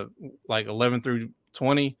the like 11 through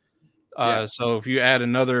 20. So if you add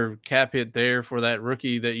another cap hit there for that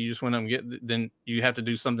rookie that you just went up and get, then you have to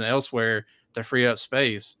do something elsewhere to free up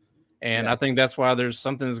space. And I think that's why there's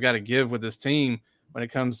something that's got to give with this team when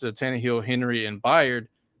it comes to Tannehill, Henry, and Byard.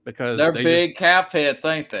 because they're big cap hits,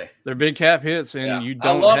 ain't they? They're big cap hits, and you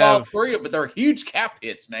don't I love have all three, but they're huge cap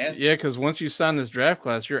hits, man. Yeah, because once you sign this draft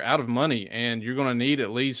class, you're out of money, and you're going to need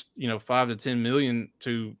at least 5 to 10 million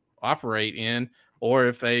to operate in. Or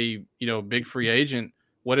if a big free agent,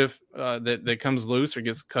 what if that comes loose or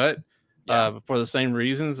gets cut for the same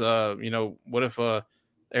reasons? What if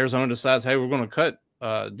Arizona decides, hey, we're going to cut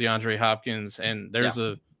DeAndre Hopkins, and there's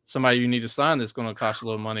somebody you need to sign that's going to cost a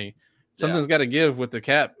little money. Something's got to give with the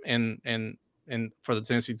cap and for the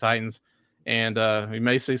Tennessee Titans. And we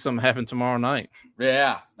may see something happen tomorrow night.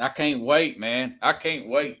 Yeah, I can't wait, man. I can't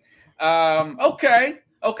wait. Okay.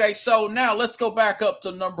 So now let's go back up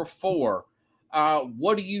to number 4.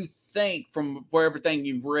 What do you think for everything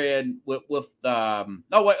you've read with let's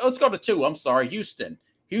go to 2. I'm sorry, Houston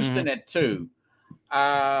at 2.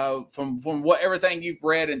 From what everything you've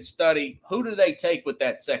read and studied, who do they take with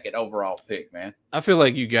that second overall pick, man? I feel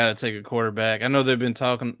like you got to take a quarterback. I know there's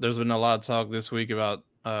been a lot of talk this week about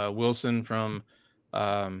Wilson from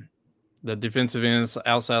the defensive end,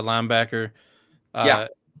 outside linebacker.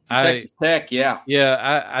 Texas Tech, it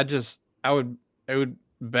would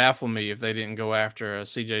baffle me if they didn't go after a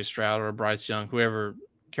CJ Stroud or a Bryce Young, whoever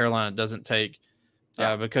Carolina doesn't take,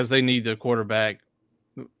 because they need the quarterback,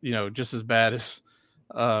 just as bad as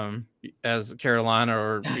Carolina,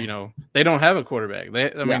 or they don't have a quarterback.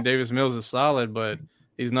 Davis Mills is solid, but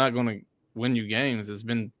he's not going to win you games.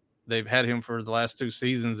 They've had him for the last 2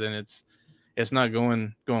 seasons, and it's not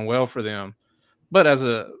going well for them. But as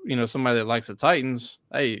somebody that likes the Titans,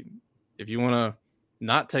 hey, if you want to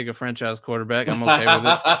not take a franchise quarterback, I'm okay with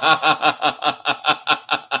it.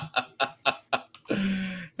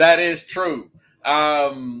 That is true. I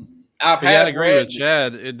agree with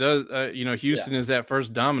Chad. It does. Houston is that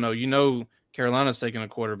first domino. Carolina's taking a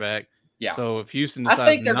quarterback. Yeah. So if Houston decides, I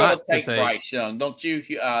think they're going to take Bryce Young, don't you?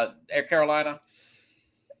 Carolina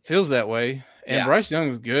feels that way, and Bryce Young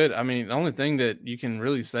is good. I mean, the only thing that you can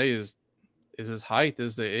really say is his height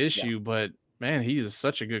is the issue, but man, he is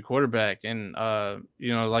such a good quarterback. And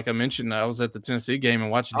like I mentioned, I was at the Tennessee game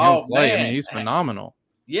and watching him play. Man. I mean, he's phenomenal.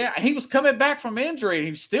 Yeah, he was coming back from injury, and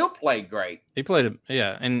he still played great. He played,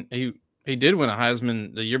 and he did win a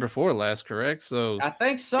Heisman the year before last, correct? So I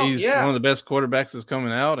think so. He's one of the best quarterbacks that's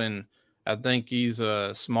coming out, and I think he's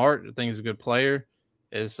smart. I think he's a good player.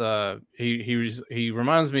 He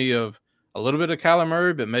reminds me of a little bit of Kyler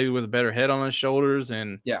Murray, but maybe with a better head on his shoulders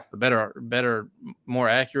and a better, more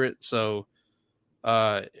accurate. So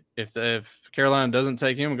if Carolina doesn't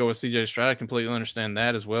take him and go with CJ Stroud, I completely understand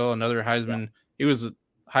that as well. Another Heisman. He was a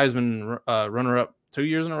Heisman runner-up 2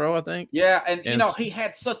 years in a row, I think. Yeah, and he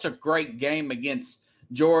had such a great game against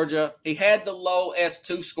Georgia. He had the low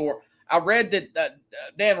S2 score. I read that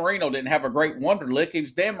Dan Marino didn't have a great Wonderlic. He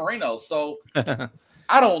was Dan Marino, so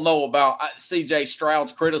I don't know about C.J.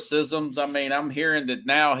 Stroud's criticisms. I mean, I'm hearing that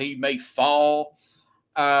now he may fall.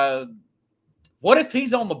 What if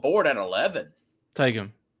he's on the board at 11? Take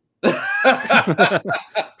him.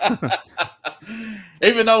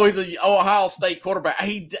 Even though he's an Ohio State quarterback.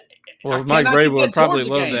 Mike Vrabel would probably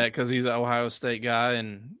love that because he's an Ohio State guy.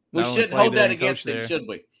 And we shouldn't hold that against him, should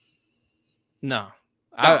we? No.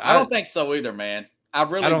 I don't think so either, man. I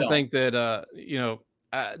don't think that,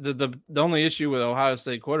 the only issue with Ohio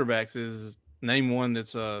State quarterbacks is name one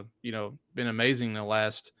that's been amazing in the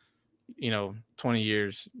last 20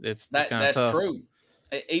 years. That's tough. True.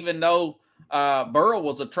 Even though Burrow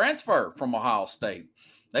was a transfer from Ohio State,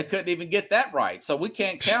 they couldn't even get that right. So we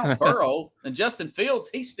can't count Burrow. And Justin Fields,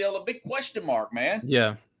 he's still a big question mark, man.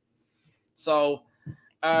 Yeah. So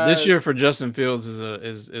this year for Justin Fields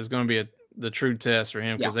is going to be the true test for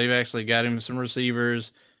him because they've actually got him some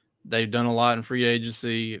receivers. They've done a lot in free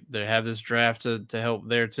agency. They have this draft to help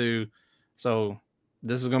there too. So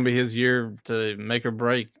this is going to be his year to make or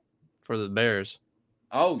break for the Bears.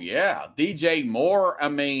 Oh, yeah. DJ Moore. I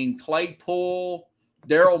mean, Claypool,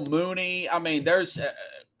 Daryl Mooney. I mean, there's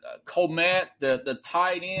Colmet, the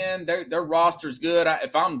tight end. Their roster's good.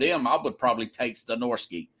 If I'm them, I would probably take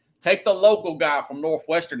Stanorski. Take the local guy from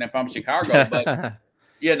Northwestern if I'm Chicago. But,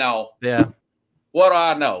 Yeah. What do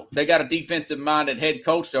I know? They got a defensive-minded head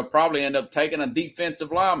coach. They'll probably end up taking a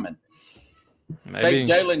defensive lineman. Maybe. Take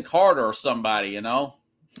Jalen Carter or somebody,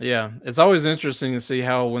 Yeah. It's always interesting to see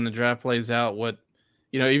how when the draft plays out, what,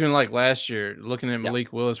 even like last year, looking at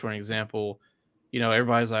Malik Willis, for an example,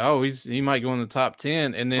 everybody's like, oh, he might go in the top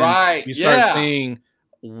 10. And then you start seeing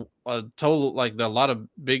a total, like a lot of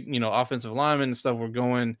big, offensive linemen and stuff were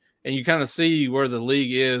going, and you kind of see where the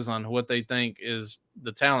league is on what they think is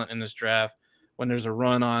the talent in this draft. When there's a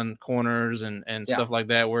run on corners and stuff like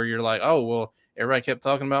that, where you're like, oh, well, everybody kept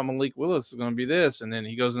talking about Malik Willis is going to be this, and then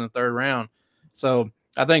he goes in the third round. So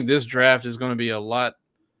I think this draft is going to be a lot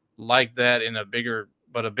like that in a bigger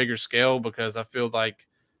scale, because I feel like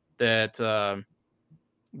that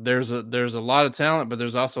there's a lot of talent, but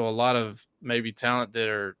there's also a lot of maybe talent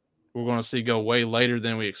that we're going to see go way later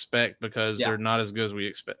than we expect, because they're not as good as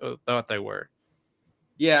we thought they were.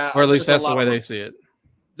 Yeah, Or at least that's the way they see it.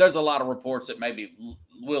 There's a lot of reports that maybe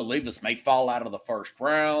Will Levis may fall out of the first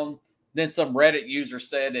round. Then some Reddit user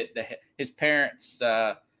said that his parents,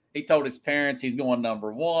 he told his parents he's going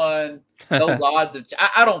number one. Those odds of,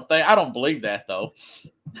 I don't believe that though.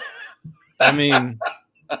 I mean,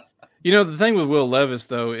 the thing with Will Levis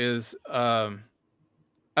though is,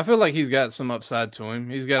 I feel like he's got some upside to him.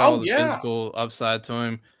 He's got all the physical upside to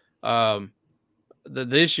him.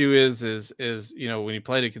 The issue is when he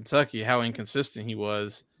played at Kentucky, how inconsistent he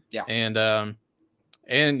was. Yeah.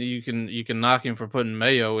 And you can knock him for putting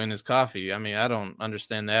mayo in his coffee. I mean, I don't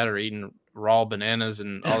understand that, or eating raw bananas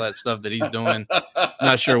and all that stuff that he's doing.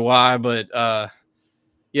 Not sure why, but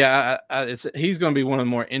he's going to be one of the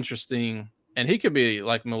more interesting, and he could be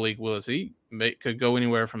like Malik Willis. He could go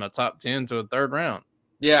anywhere from a top 10 to a third round.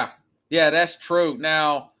 Yeah, that's true.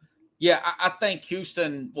 Now, I think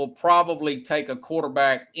Houston will probably take a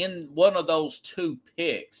quarterback in one of those two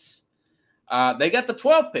picks. They got the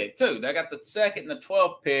 12th pick, too. They got the 2nd and the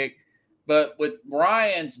 12th pick. But with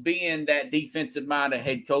Ryans being that defensive-minded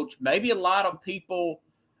head coach, maybe a lot of people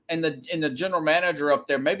and the general manager up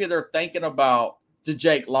there, maybe they're thinking about the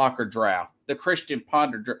Jake Locker draft, the Christian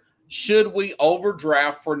Ponder draft. Should we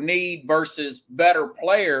overdraft for need versus better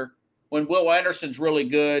player when Will Anderson's really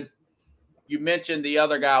good? You mentioned the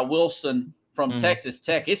other guy, Wilson from Texas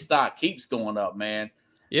Tech. His stock keeps going up, man.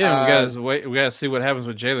 Yeah, we got to see what happens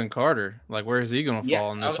with Jalen Carter. Like, where is he going to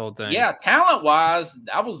fall in this whole thing? Yeah, talent-wise,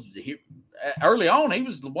 early on, he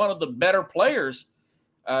was one of the better players.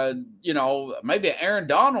 Maybe an Aaron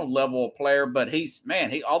Donald level player, but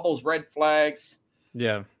all those red flags.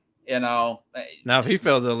 Yeah. Now, if he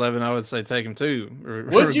fell to 11, I would say take him too.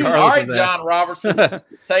 Would you? All right, John Robertson,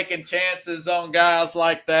 taking chances on guys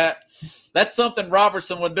like that. That's something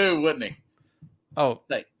Robertson would do, wouldn't he? Oh,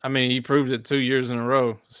 I mean, he proved it 2 years in a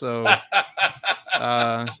row. So, but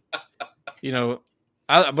I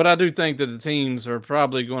do think that the teams are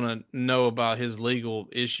probably going to know about his legal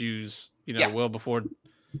issues, well before.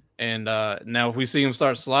 And now if we see him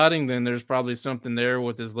start sliding, then there's probably something there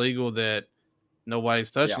with his legal that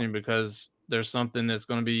nobody's touching him, because there's something that's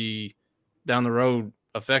going to be down the road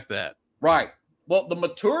affect that. Right. Well, the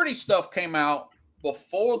maturity stuff came out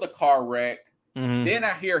before the car wreck. Mm-hmm. Then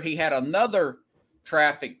I hear he had another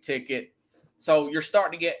traffic ticket. So you're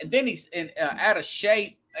starting to get, and then he's out of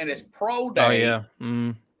shape in his pro day. Oh, yeah.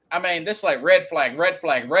 Mm-hmm. I mean, this is like red flag, red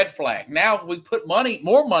flag, red flag. Now we put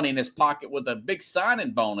more money in his pocket with a big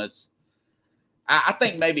signing bonus. I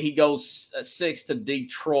think maybe he goes 6 to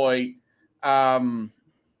Detroit. I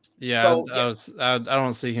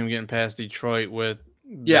don't see him getting past Detroit with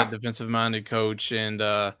that defensive-minded coach and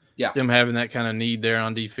them having that kind of need there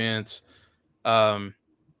on defense.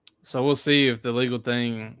 So we'll see if the legal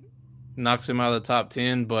thing knocks him out of the top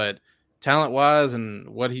 10. But talent-wise and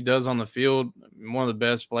what he does on the field, one of the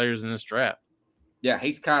best players in this draft. Yeah,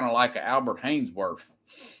 he's kind of like an Albert Hainsworth,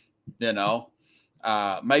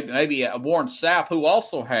 maybe a Warren Sapp, who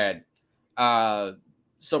also had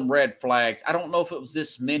some red flags. I don't know if it was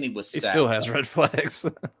this many with Sapp. He still has red flags.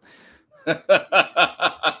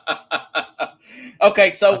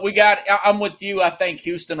 Okay, so I'm with you. I think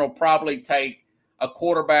Houston will probably take a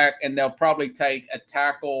quarterback, and they'll probably take a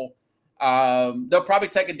tackle. They'll probably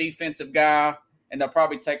take a defensive guy, and they'll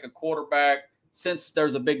probably take a quarterback, since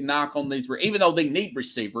there's a big knock on these, even though they need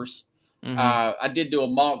receivers. Mm-hmm. I did do a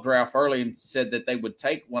mock draft early and said that they would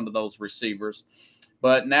take one of those receivers.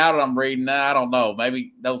 But now that I'm reading, I don't know.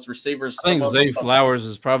 Maybe those receivers. I think Zay Flowers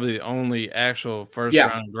is probably the only actual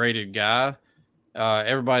first-round graded guy.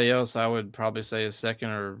 Everybody else, I would probably say is second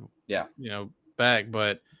or back.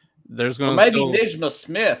 But there's going to Nijma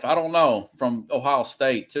Smith. I don't know, from Ohio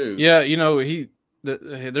State too. Yeah,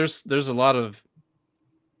 there's a lot of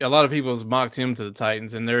people has mocked him to the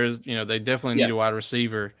Titans, and there is they definitely need a wide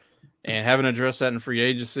receiver, and haven't addressed that in free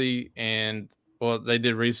agency. And well, they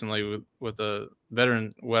did recently with a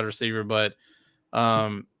veteran wide receiver, but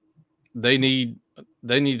they need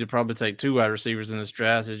to probably take 2 wide receivers in this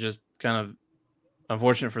draft. It's just kind of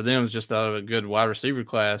unfortunate for them. It's just out of a good wide receiver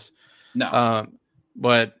class. No,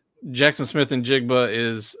 but Jackson Smith-Njigba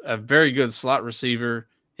is a very good slot receiver.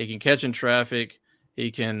 He can catch in traffic. He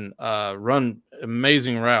can run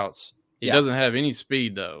amazing routes. He doesn't have any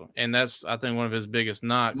speed though, and that's I think one of his biggest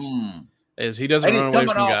knocks. is he doesn't And run he's away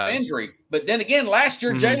coming from off guys. injury. But then again, last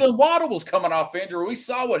year, Jalen Waddle was coming off injury. We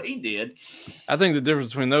saw what he did. I think the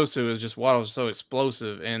difference between those two is just Waddle's so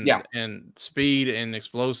explosive and speed and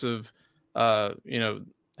explosive.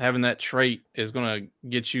 Having that trait is going to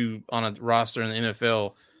get you on a roster in the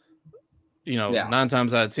NFL, 9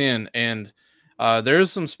 times out of 10. And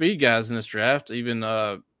there's some speed guys in this draft, even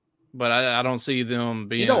but I don't see them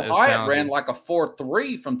being as Hyatt talented. ran like a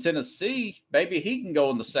 4.3 from Tennessee. Maybe he can go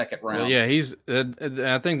in the second round. Well, yeah, he's.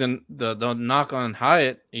 I think the knock on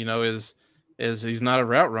Hyatt, is he's not a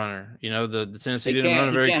route runner. The Tennessee didn't run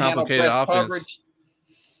a very complicated offense.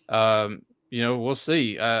 We'll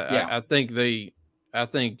see. I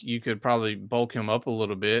think you could probably bulk him up a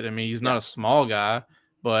little bit. I mean, he's not a small guy,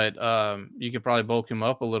 but you could probably bulk him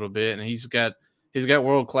up a little bit, and he's got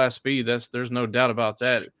world-class speed. There's no doubt about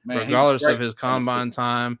that. Man, regardless of his combine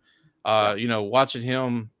time, watching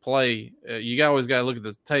him play, you always got to look at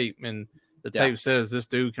the tape, and the tape says this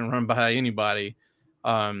dude can run by anybody.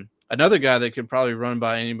 Another guy that could probably run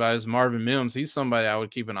by anybody is Marvin Mims. He's somebody I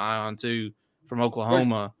wost keep an eye on too, from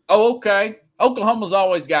Oklahoma. Okay. Oklahoma's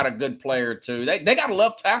always got a good player too. They got a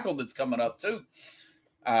left tackle that's coming up too.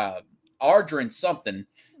 Ardrin something.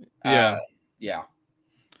 Yeah.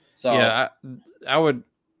 So yeah, I would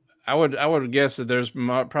guess that there's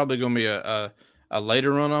probably going to be a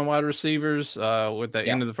later run on wide receivers with the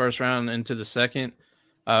end of the first round into the second,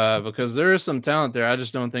 because there is some talent there. I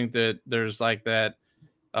just don't think that there's like that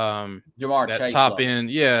Jamar that Chase top level.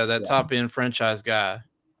 end, top end franchise guy.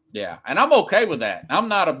 Yeah, and I'm okay with that. I'm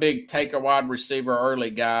not a big take a wide receiver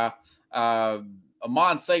early guy.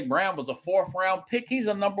 Amon St. Brown was a 4th round pick. He's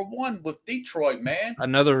a number 1 with Detroit, man.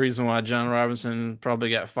 Another reason why John Robinson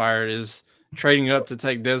probably got fired is trading up to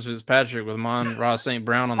take Des Fitzpatrick with Amon-Ra St.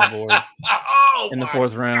 Brown on the board in the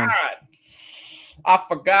 4th round. I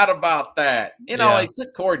forgot about that. He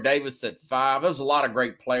took Corey Davis at 5. There was a lot of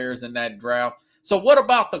great players in that draft. So what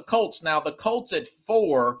about the Colts now? The Colts at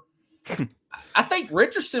 4. I think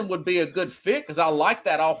Richardson would be a good fit because I like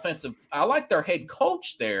that offensive. I like their head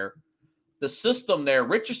coach there. The system there.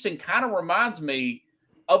 Richardson kind of reminds me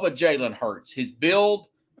of a Jalen Hurts. His build,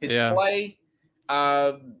 his play,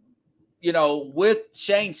 with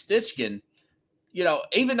Shane Steichen,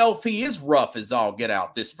 even though if he is rough as all get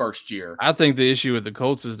out this first year. I think the issue with the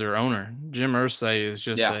Colts is their owner. Jim Irsay is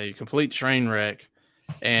just a complete train wreck.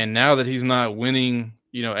 And now that he's not winning,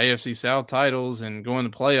 AFC South titles and going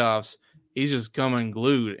to playoffs, he's just come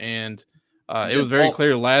unglued. And it was very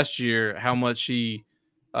clear last year how much he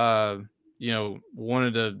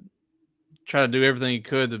wanted to try to do everything he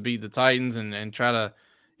could to beat the Titans and try to,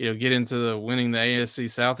 get into the winning the AFC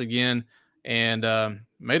South again, and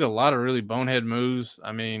made a lot of really bonehead moves.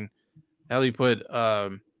 I mean, hell, he put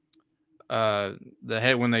the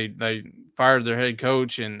head when they fired their head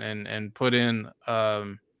coach and put in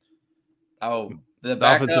the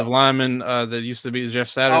offensive lineman that used to be Jeff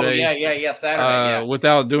Saturday. Oh, Saturday.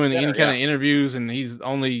 Without doing any kind of interviews, and he's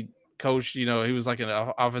only coached, he was like an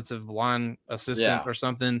offensive line assistant or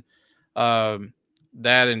something.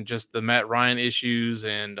 That and just the Matt Ryan issues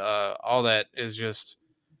and all that is just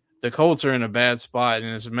the Colts are in a bad spot,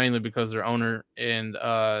 and it's mainly because their owner, and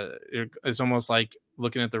it's almost like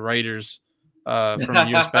looking at the Raiders from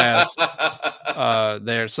years past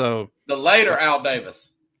there. So the later Al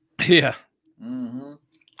Davis. Yeah. Mm-hmm.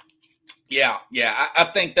 Yeah. I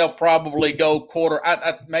think they'll probably go quarter.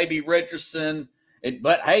 Maybe Richardson.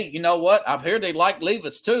 But hey, you know what? I've heard they like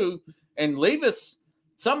Levis too. And Levis,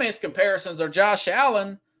 some of his comparisons are Josh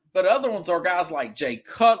Allen, but other ones are guys like Jay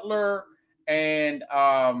Cutler and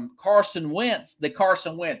Carson Wentz. The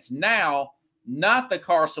Carson Wentz now, not the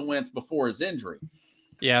Carson Wentz before his injury.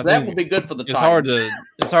 Yeah, so that would be good for the Titans.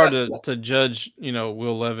 It's hard to judge,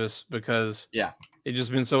 Will Levis because it's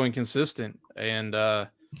just been so inconsistent. And there's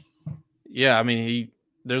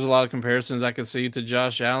a lot of comparisons I could see to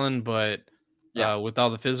Josh Allen, but with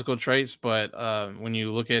all the physical traits. But when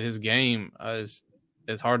you look at his game, it's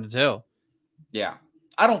hard to tell. Yeah,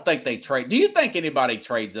 I don't think they trade. Do you think anybody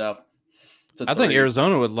trades up? I think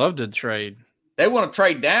Arizona would love to trade. They want to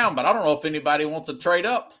trade down, but I don't know if anybody wants to trade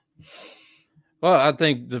up. Well, I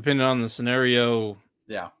think depending on the scenario,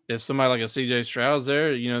 if somebody like a CJ Stroud's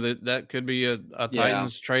there, that could be a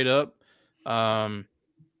Titans trade up. Or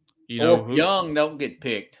if Young don't get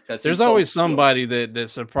picked. There's always somebody that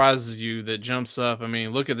surprises you that jumps up. I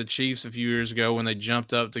mean, look at the Chiefs a few years ago when they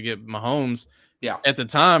jumped up to get Mahomes. Yeah. At the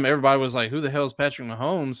time, everybody was like, who the hell is Patrick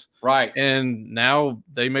Mahomes? Right. And now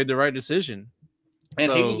they made the right decision.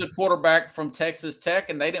 And he was a quarterback from Texas Tech,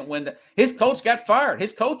 and they didn't win. His coach got fired.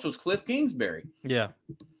 His coach was Cliff Kingsbury. Yeah.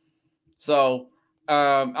 So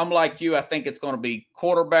I'm like you. I think it's going to be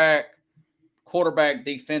quarterback, quarterback,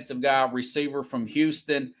 defensive guy, receiver from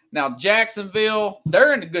Houston. Now, Jacksonville,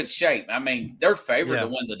 they're in good shape. I mean, they're favored to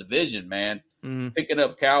win the division, man. Picking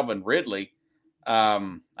up Calvin Ridley.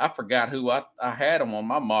 I forgot who I had him on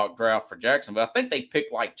my mock draft for Jacksonville. I think they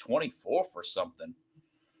picked like 24th or something.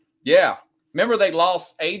 Yeah. Remember they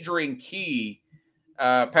lost Adrian Key,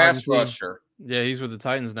 pass rusher. Yeah, he's with the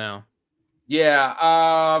Titans now.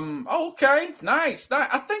 Yeah. Okay. Nice.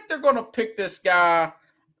 I think they're going to pick this guy,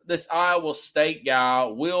 this Iowa State guy,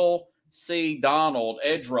 Will C. Donald,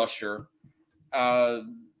 edge rusher. They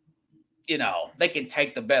can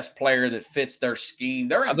take the best player that fits their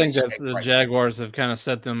scheme. I think that's the Jaguars have kind of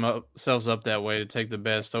set themselves up that way to take the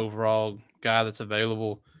best overall guy that's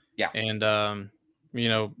available. Yeah. And,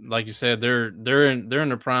 like you said, they're in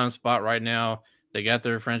the prime spot right now. They got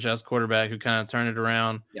their franchise quarterback who kind of turned it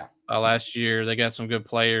around. Yeah. Last year they got some good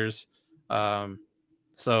players.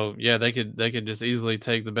 So yeah, they could just easily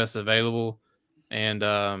take the best available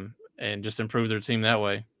and just improve their team that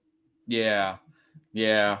way. Yeah.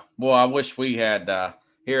 Yeah. Well, I wish we had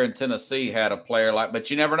here in Tennessee had a player but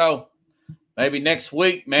you never know. Maybe next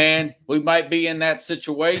week, man, we might be in that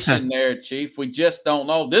situation there, Chief. We just don't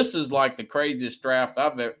know. This is like the craziest draft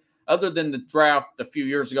I've ever, other than the draft a few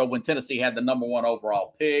years ago when Tennessee had the number 1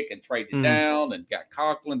 overall pick and traded down and got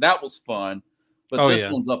Conklin. That was fun. But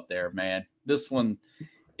this one's up there, man. This one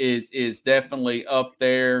is definitely up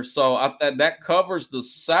there. So that covers the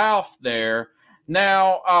South there.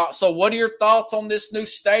 Now, so what are your thoughts on this new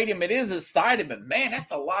stadium? It is exciting, but man,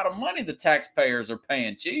 that's a lot of money the taxpayers are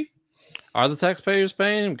paying, Chief. Are the taxpayers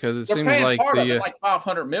paying? Because it seems like part of it, like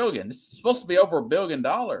 $500 million. It's supposed to be over $1 billion.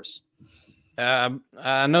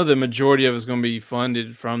 I know the majority of it's going to be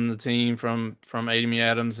funded from the team, from Amy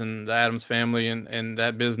Adams and the Adams family and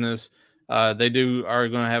that business. They are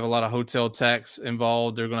going to have a lot of hotel tax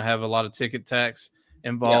involved. They're going to have a lot of ticket tax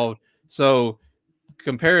involved. Yeah. So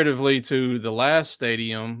comparatively to the last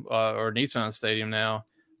stadium or Nissan Stadium now,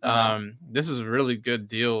 this is a really good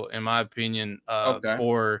deal, in my opinion,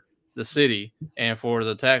 for the city and for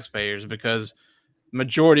the taxpayers, because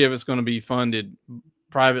majority of it's going to be funded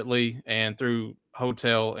privately and through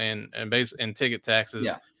hotel and ticket taxes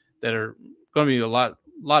that are going to be a lot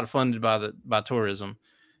funded by tourism.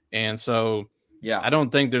 And so, I don't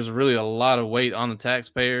think there's really a lot of weight on the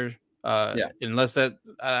taxpayer. Unless I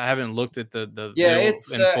haven't looked at the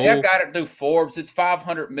it's I got it through Forbes. It's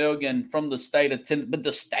 $500 million from the state of Tennessee, but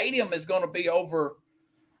the stadium is going to be over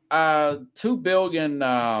 $2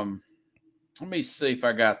 billion. Let me see if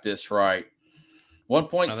I got this right.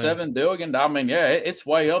 $1.7 billion. I mean, it's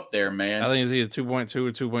way up there, man. I think it's either 2.2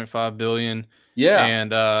 or 2.5 billion. Yeah,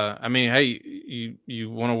 and I mean, hey, you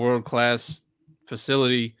want a world-class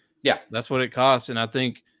facility? Yeah, that's what it costs, and I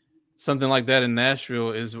think something like that in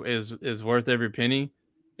Nashville is worth every penny,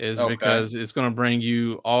 because it's going to bring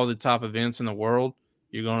you all the top events in the world.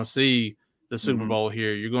 You're going to see the Super Bowl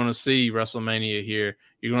here. You're going to see WrestleMania here.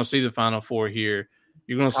 You're going to see the Final Four here.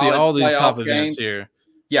 You're going to see all these top events here.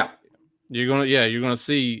 Yeah. You're going to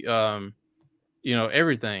see,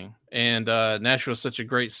 everything. And Nashville is such a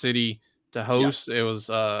great city to host. Yeah. It was,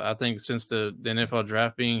 I think, since the NFL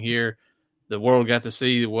draft being here, the world got to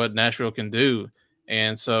see what Nashville can do.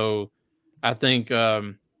 And so I think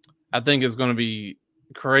it's going to be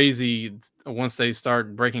crazy once they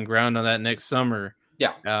start breaking ground on that next summer.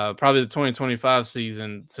 Yeah. Probably the 2025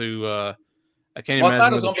 season I can't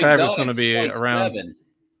imagine what the traffic's going to be around.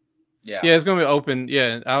 Yeah, it's going to be open.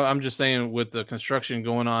 Yeah, I'm just saying, with the construction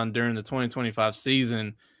going on during the 2025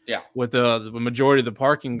 season, with the majority of the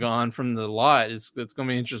parking gone from the lot, it's going to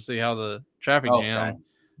be interesting how the traffic jam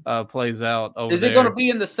plays out over there. Is it going to be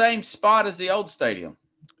in the same spot as the old stadium?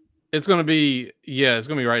 It's going to be, it's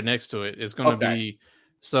going to be right next to it. It's going to be,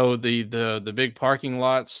 so the big parking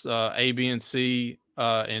lots, A, B, and C,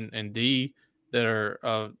 and D that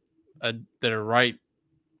are right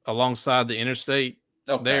alongside the interstate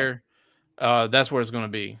there. That's where it's going to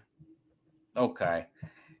be. Okay.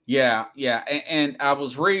 Yeah. And I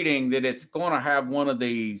was reading that it's going to have one of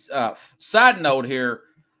these. Side note here,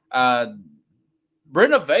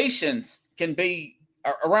 renovations can be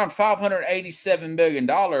around $587 million.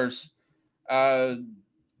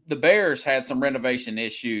 The Bears had some renovation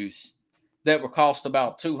issues that were cost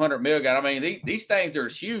about $200 million. I mean, these things are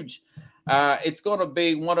huge. It's going to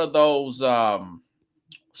be one of those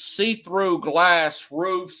see-through glass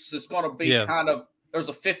roofs. It's going to be kind of, there's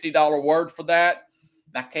a $50 word for that.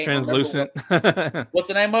 I can't translucent. What's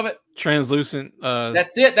the name of it? Translucent.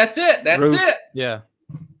 That's it. Roof. Yeah.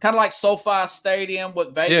 Kind of like SoFi Stadium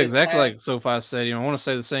with Vegas. Yeah, exactly like SoFi Stadium. I want to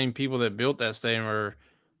say the same people that built that stadium are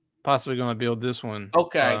possibly going to build this one.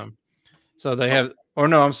 Okay. So they have Or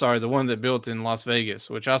no, I'm sorry, the one that built in Las Vegas,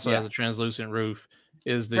 which also has Yeah. a translucent roof,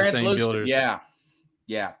 is the same Translucent. builders. Yeah.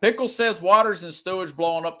 Yeah. Pickle says waters and sewage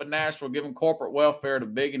blowing up in Nashville, giving corporate welfare to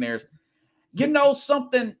billionaires. You know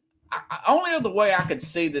something? Only other way I could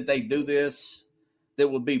see that they do this that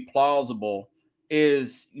would be plausible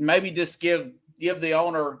is maybe just give the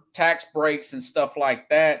owner tax breaks and stuff like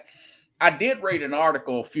that. I did read an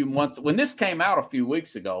article a few months when this came out a few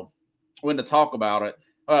weeks ago, when to talk about it.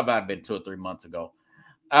 Well, it might have been 2 or 3 months ago.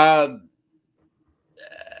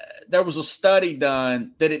 There was a study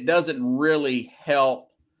done that it doesn't really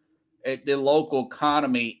help the local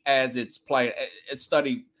economy as it's played. It's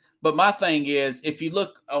studied. But my thing is, if you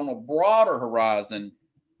look on a broader horizon,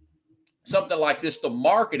 something like this, the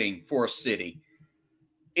marketing for a city,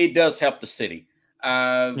 it does help the city.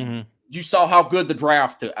 You saw how good the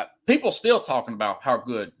draft. People still talking about how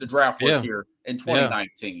good the draft was here in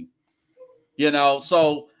 2019.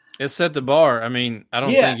 So it set the bar. I mean, I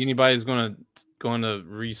don't think anybody's going to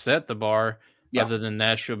reset the bar other than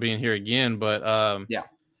Nashville being here again. But I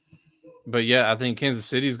think Kansas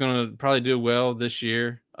City is going to probably do well this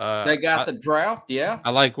year. They got the draft. Yeah, I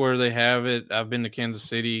like where they have it. I've been to Kansas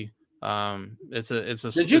City. It's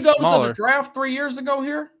a. Did you go to the draft 3 years ago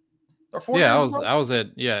here? Or 4 years ago? I was at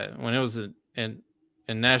when it was in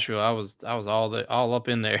Nashville. I was all up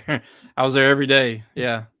in there. I was there every day.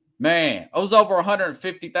 Yeah. Man, it was over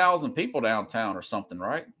 150,000 people downtown or something,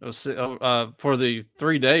 right? It was for the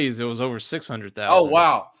 3 days. It was over 600,000. Oh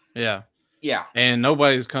wow! Yeah, yeah. And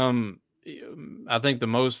nobody's come. I think the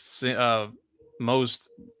most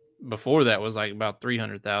before that was like about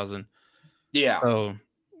 300,000. Yeah. So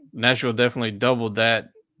Nashville definitely doubled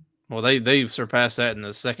that. Well, they surpassed that in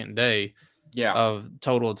the second day. Yeah. Of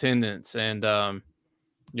total attendance, and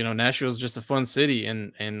Nashville's just a fun city,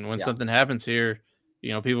 and when something happens here,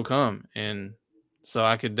 people come, and so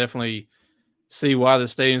I could definitely see why the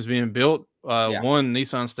stadium's being built. One,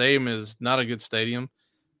 Nissan Stadium is not a good stadium.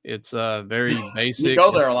 It's very basic. You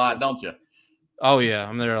go there a lot, don't you? Oh yeah,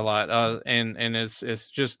 I'm there a lot. And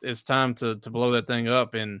it's time to blow that thing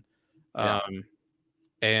up, and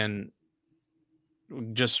and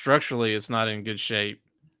just structurally it's not in good shape.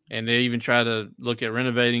 And they even try to look at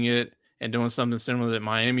renovating it and doing something similar that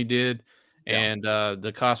Miami did, and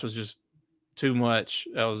the cost was just too much.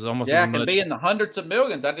 It was almost it can be in the hundreds of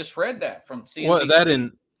millions. I just read that from CNBC. Well,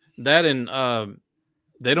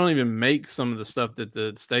 they don't even make some of the stuff that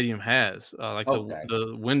the stadium has, like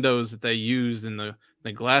the windows that they used and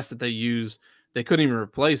the glass that they used. They couldn't even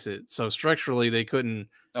replace it. So structurally, they couldn't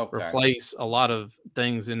replace a lot of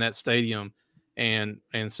things in that stadium. And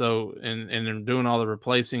so they're doing all the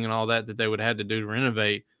replacing and all that they would have had to do to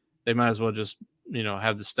renovate. They might as well just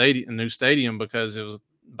have a new stadium because it was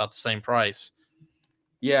about the same price.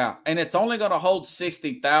 Yeah, and it's only going to hold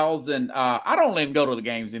 60,000. I don't even go to the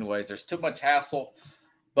games anyways. There's too much hassle,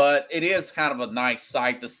 but it is kind of a nice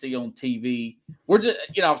sight to see on TV. We're just,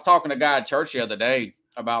 I was talking to a guy at church the other day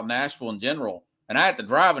about Nashville in general, and I had to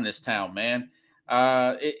drive in this town, man.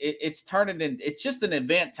 It's turning in. It's just an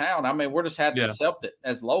event town. I mean, we're just having to accept it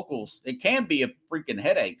as locals. It can be a freaking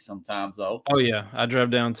headache sometimes, though. Oh yeah, I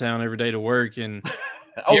drive downtown every day to work, and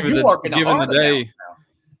you working given the day. Downtown.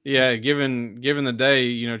 Yeah, given the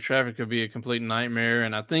day, traffic could be a complete nightmare.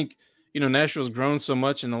 And I think, Nashville's grown so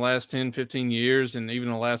much in the last 10, 15 years, and even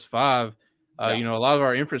the last 5. A lot of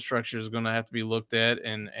our infrastructure is going to have to be looked at,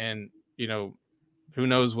 and who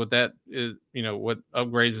knows what that is, what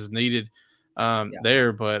upgrades is needed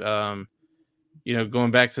there. But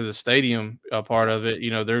going back to the stadium part of it,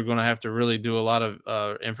 they're going to have to really do a lot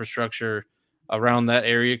of infrastructure around that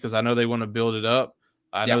area, because I know they want to build it up.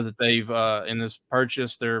 I know that they've in this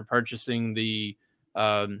purchase, they're purchasing the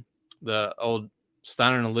old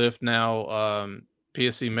Steiner and Lift now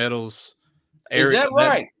PSC Metals area. Is that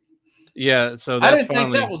right? Yeah. So that's I didn't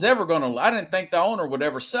think that was ever going to. I didn't think the owner would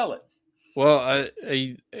ever sell it. Well,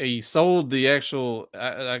 he sold the actual.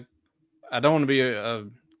 I don't want to be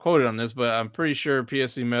quoted on this, but I'm pretty sure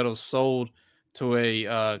PSC Metals sold to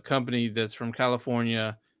a company that's from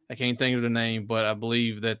California. I can't think of the name, but I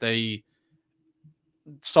believe that they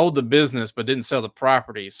sold the business but didn't sell the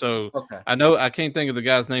property. So I can't think of the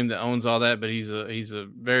guy's name that owns all that, but he's a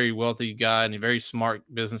very wealthy guy and a very smart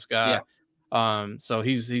business guy. So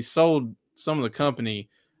he's sold some of the company,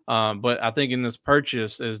 but I think in this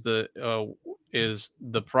purchase is the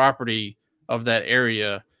property of that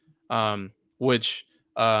area, which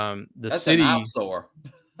that's city an eyesore.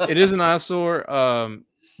 It is an eyesore,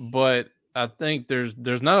 but I think there's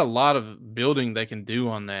not a lot of building they can do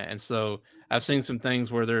on that. And so I've seen some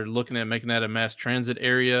things where they're looking at making that a mass transit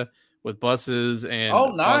area with buses and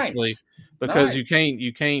because Nice.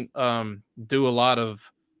 you can't do a lot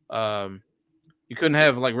of you couldn't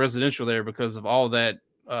have like residential there because of all that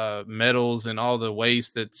metals and all the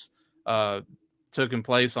waste that's taking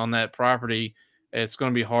place on that property. It's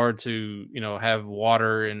going to be hard to have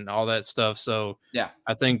water and all that stuff. So Yeah.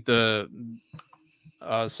 I think the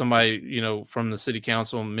somebody from the city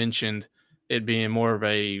council mentioned it being more of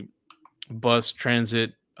a bus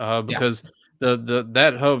transit because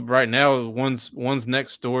that hub right now one's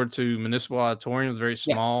next door to Municipal Auditorium is very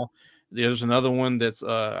small. There's another one that's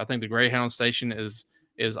I think the Greyhound station is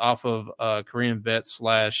off of Korean Vet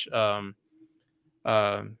slash maybe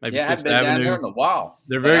I've 6th been down there Avenue. in a while.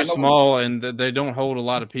 They're But I very know small and they don't hold a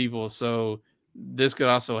lot of people, so this could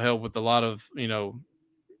also help with a lot of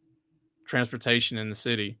transportation in the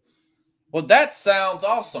city. Well, that sounds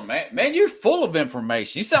awesome, man. Man, you're full of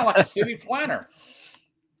information. You sound like a city planner.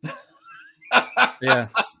 Yeah.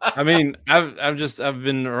 I mean, I've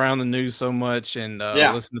been around the news so much and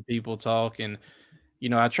listen to people talk, and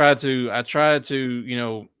I try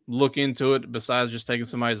to look into it besides just taking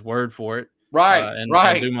somebody's word for it. Right.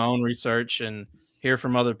 And do my own research and hear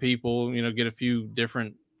from other people, get a few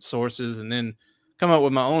different sources and then come up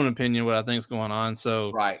with my own opinion what I think is going on.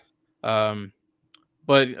 So right.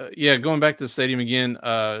 But going back to the stadium again,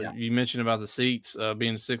 you mentioned about the seats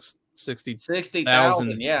being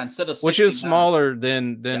 60,000, yeah, instead of 60, which is smaller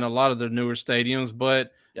than a lot of the newer stadiums.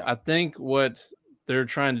 But I think what they're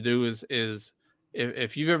trying to do is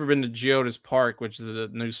if you've ever been to Geodis Park, which is a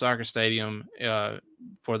new soccer stadium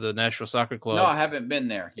for the Nashville Soccer Club. No, I haven't been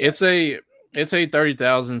there yet. It's a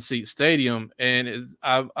 30,000 seat stadium, and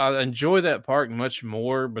I enjoy that park much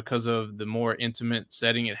more because of the more intimate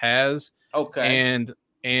setting it has. Okay.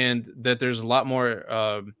 And that there's a lot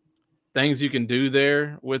more things you can do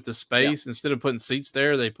there with the space. Instead of putting seats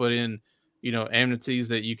there, they put in amenities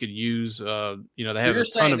that you could use. They have a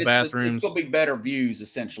ton of bathrooms. It's gonna be better views,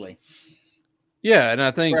 essentially. Yeah, and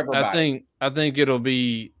I think it'll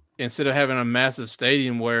be, instead of having a massive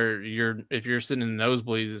stadium where if you're sitting in the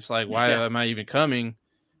nosebleeds, it's like, why am I even coming?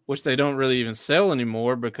 Which they don't really even sell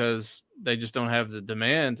anymore because they just don't have the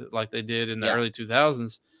demand like they did in the early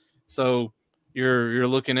 2000s. So you're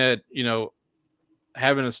looking at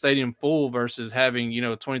having a stadium full versus having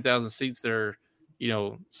 20,000 seats that are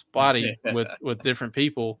spotty with different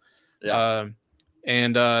people.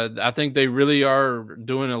 And I think they really are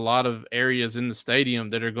doing a lot of areas in the stadium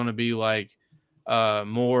that are going to be like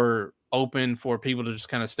more open for people to just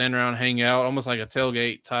kind of stand around, hang out, almost like a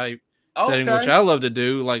tailgate type setting, which I love to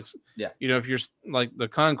do. Like, if you're like the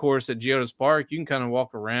concourse at Geodis Park, you can kind of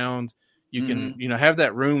walk around. You can, have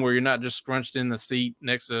that room where you're not just scrunched in the seat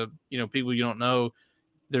next to, people you don't know.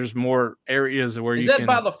 There's more areas where you can. Is that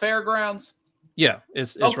by the fairgrounds? Yeah,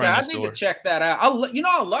 it's right next door. I need to check that out. I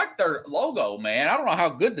like their logo, man. I don't know how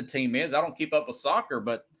good the team is. I don't keep up with soccer,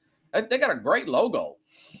 but they got a great logo.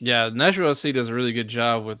 Yeah, Nashville SC does a really good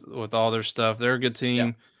job with all their stuff. They're a good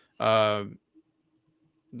team. Yeah.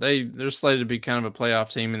 They're slated to be kind of a playoff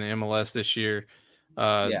team in the MLS this year.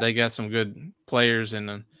 They got some good players,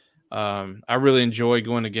 and I really enjoy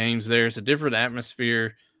going to games there. It's a different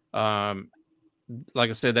atmosphere. Like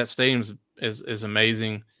I said, that stadium is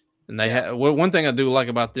amazing. And they have one thing I do like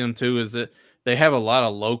about them too is that they have a lot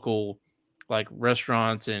of local like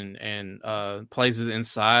restaurants and places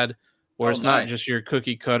inside where it's not just your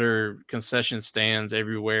cookie cutter concession stands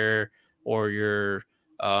everywhere or your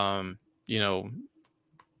like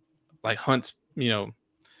Hunt's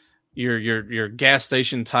your gas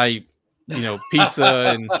station type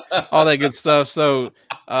pizza and all that good stuff. So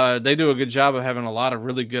they do a good job of having a lot of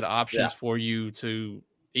really good options for you to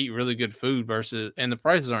eat really good food and the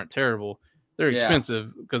prices aren't terrible. They're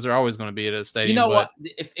expensive because they're always going to be at a stadium. What?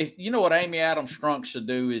 If what Amy Adams Strunk should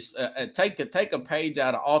do is take a page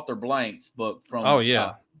out of Arthur Blank's book from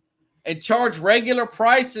and charge regular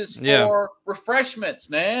prices for refreshments,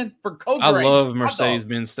 man. For cold drinks. I love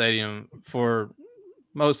Mercedes-Benz Stadium for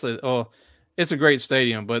mostly. Oh, it's a great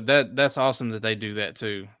stadium, but that's awesome that they do that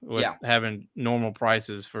too. With having normal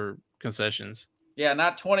prices for concessions. Yeah,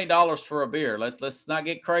 not $20 for a beer. Let's not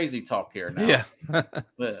get crazy talk here now. Yeah.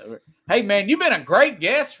 Hey, man, you've been a great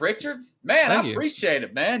guest, Richard. Man, I appreciate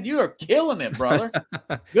it, man. You are killing it, brother.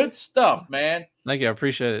 Good stuff, man. Thank you. I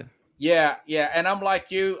appreciate it. Yeah. And I'm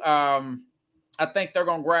like you. I think they're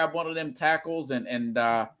gonna grab one of them tackles and in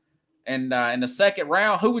the second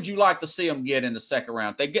round. Who would you like to see them get in the second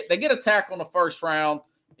round? They get a tackle in the first round.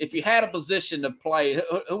 If you had a position to play,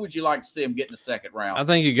 who would you like to see them get in the second round? I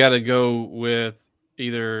think you got to go with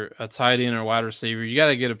either a tight end or wide receiver. You got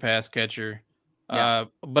to get a pass catcher.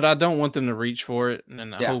 But I don't want them to reach for it,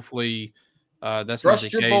 and hopefully that's not the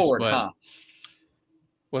case. Board, but huh?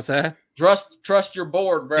 What's that? Trust your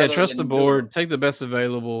board, brother. Yeah, trust the board. Take the best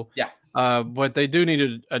available. Yeah. But they do need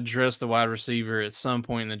to address the wide receiver at some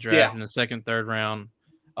point in the draft in the second, third round.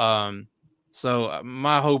 So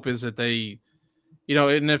my hope is that they,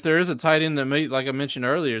 and if there is a tight end that may, like I mentioned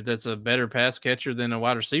earlier, that's a better pass catcher than a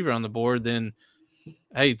wide receiver on the board, then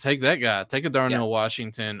hey, take that guy. Take a Darnell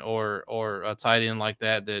Washington or a tight end like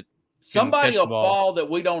that. That somebody will fall that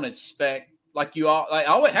we don't expect. Like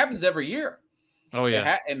it happens every year. Oh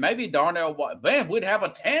yeah, and maybe Darnell. Man, we'd have a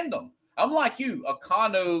tandem. I'm like you.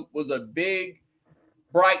 Akanu was a big,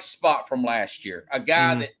 bright spot from last year. A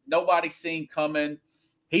guy that nobody's seen coming.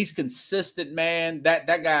 He's consistent, man. That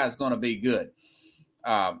guy is going to be good.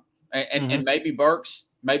 And maybe Burks.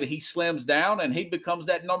 Maybe he slims down and he becomes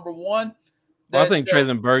that number one. Well, I think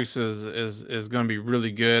Treylon Burks is going to be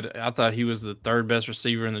really good. I thought he was the third best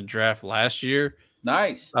receiver in the draft last year.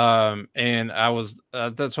 Nice. And I was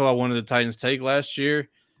that's what I wanted the Titans take last year.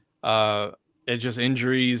 It's just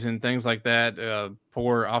injuries and things like that.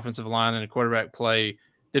 Poor offensive line and quarterback play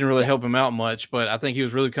didn't really help him out much. But I think he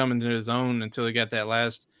was really coming to his own until he got that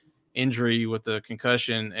last injury with the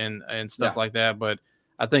concussion and stuff like that. But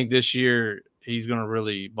I think this year he's going to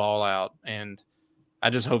really ball out, and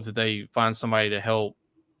I just hope that they find somebody to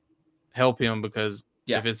help him because.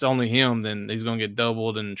 Yeah. If it's only him, then he's going to get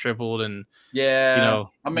doubled and tripled. And,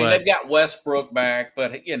 they've got Westbrook back,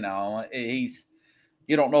 but, you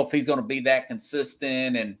don't know if he's going to be that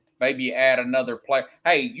consistent and maybe add another player.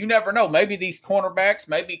 Hey, you never know. Maybe these cornerbacks,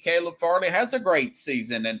 maybe Caleb Farley has a great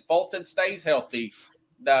season and Fulton stays healthy.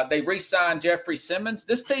 They re-signed Jeffrey Simmons.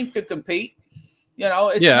 This team could compete.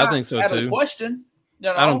 It's I think so too. Question.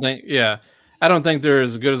 I don't think they're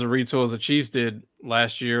as good as a retool as the Chiefs did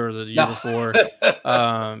last year or the year before.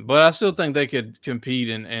 But I still think they could compete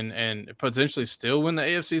and potentially still win the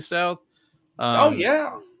AFC South. But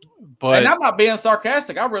and I'm not being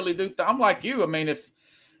sarcastic. I really do. I'm like you. I mean, if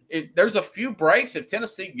there's a few breaks, if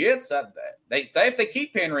Tennessee gets, they say if they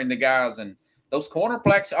keep entering the guys and those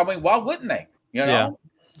cornerbacks, I mean, why wouldn't they? Yeah,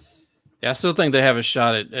 I still think they have a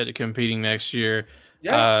shot at competing next year.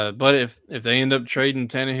 Yeah. But if they end up trading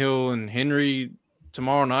Tannehill and Henry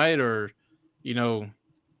tomorrow night, or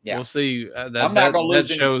we'll see. I'm not going to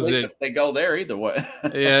lose any sleep if they go there either way.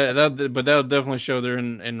 But that'll definitely show they're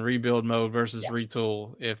in rebuild mode versus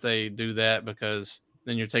retool if they do that, because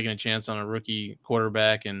then you're taking a chance on a rookie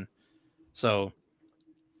quarterback, and so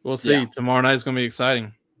we'll see. Yeah. Tomorrow night is going to be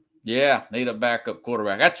exciting. Yeah, need a backup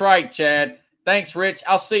quarterback. That's right, Chad. Thanks, Rich.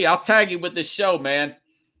 I'll tag you with this show, man.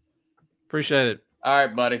 Appreciate it. All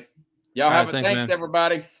right, buddy. Y'all have it. Thanks,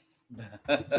 everybody.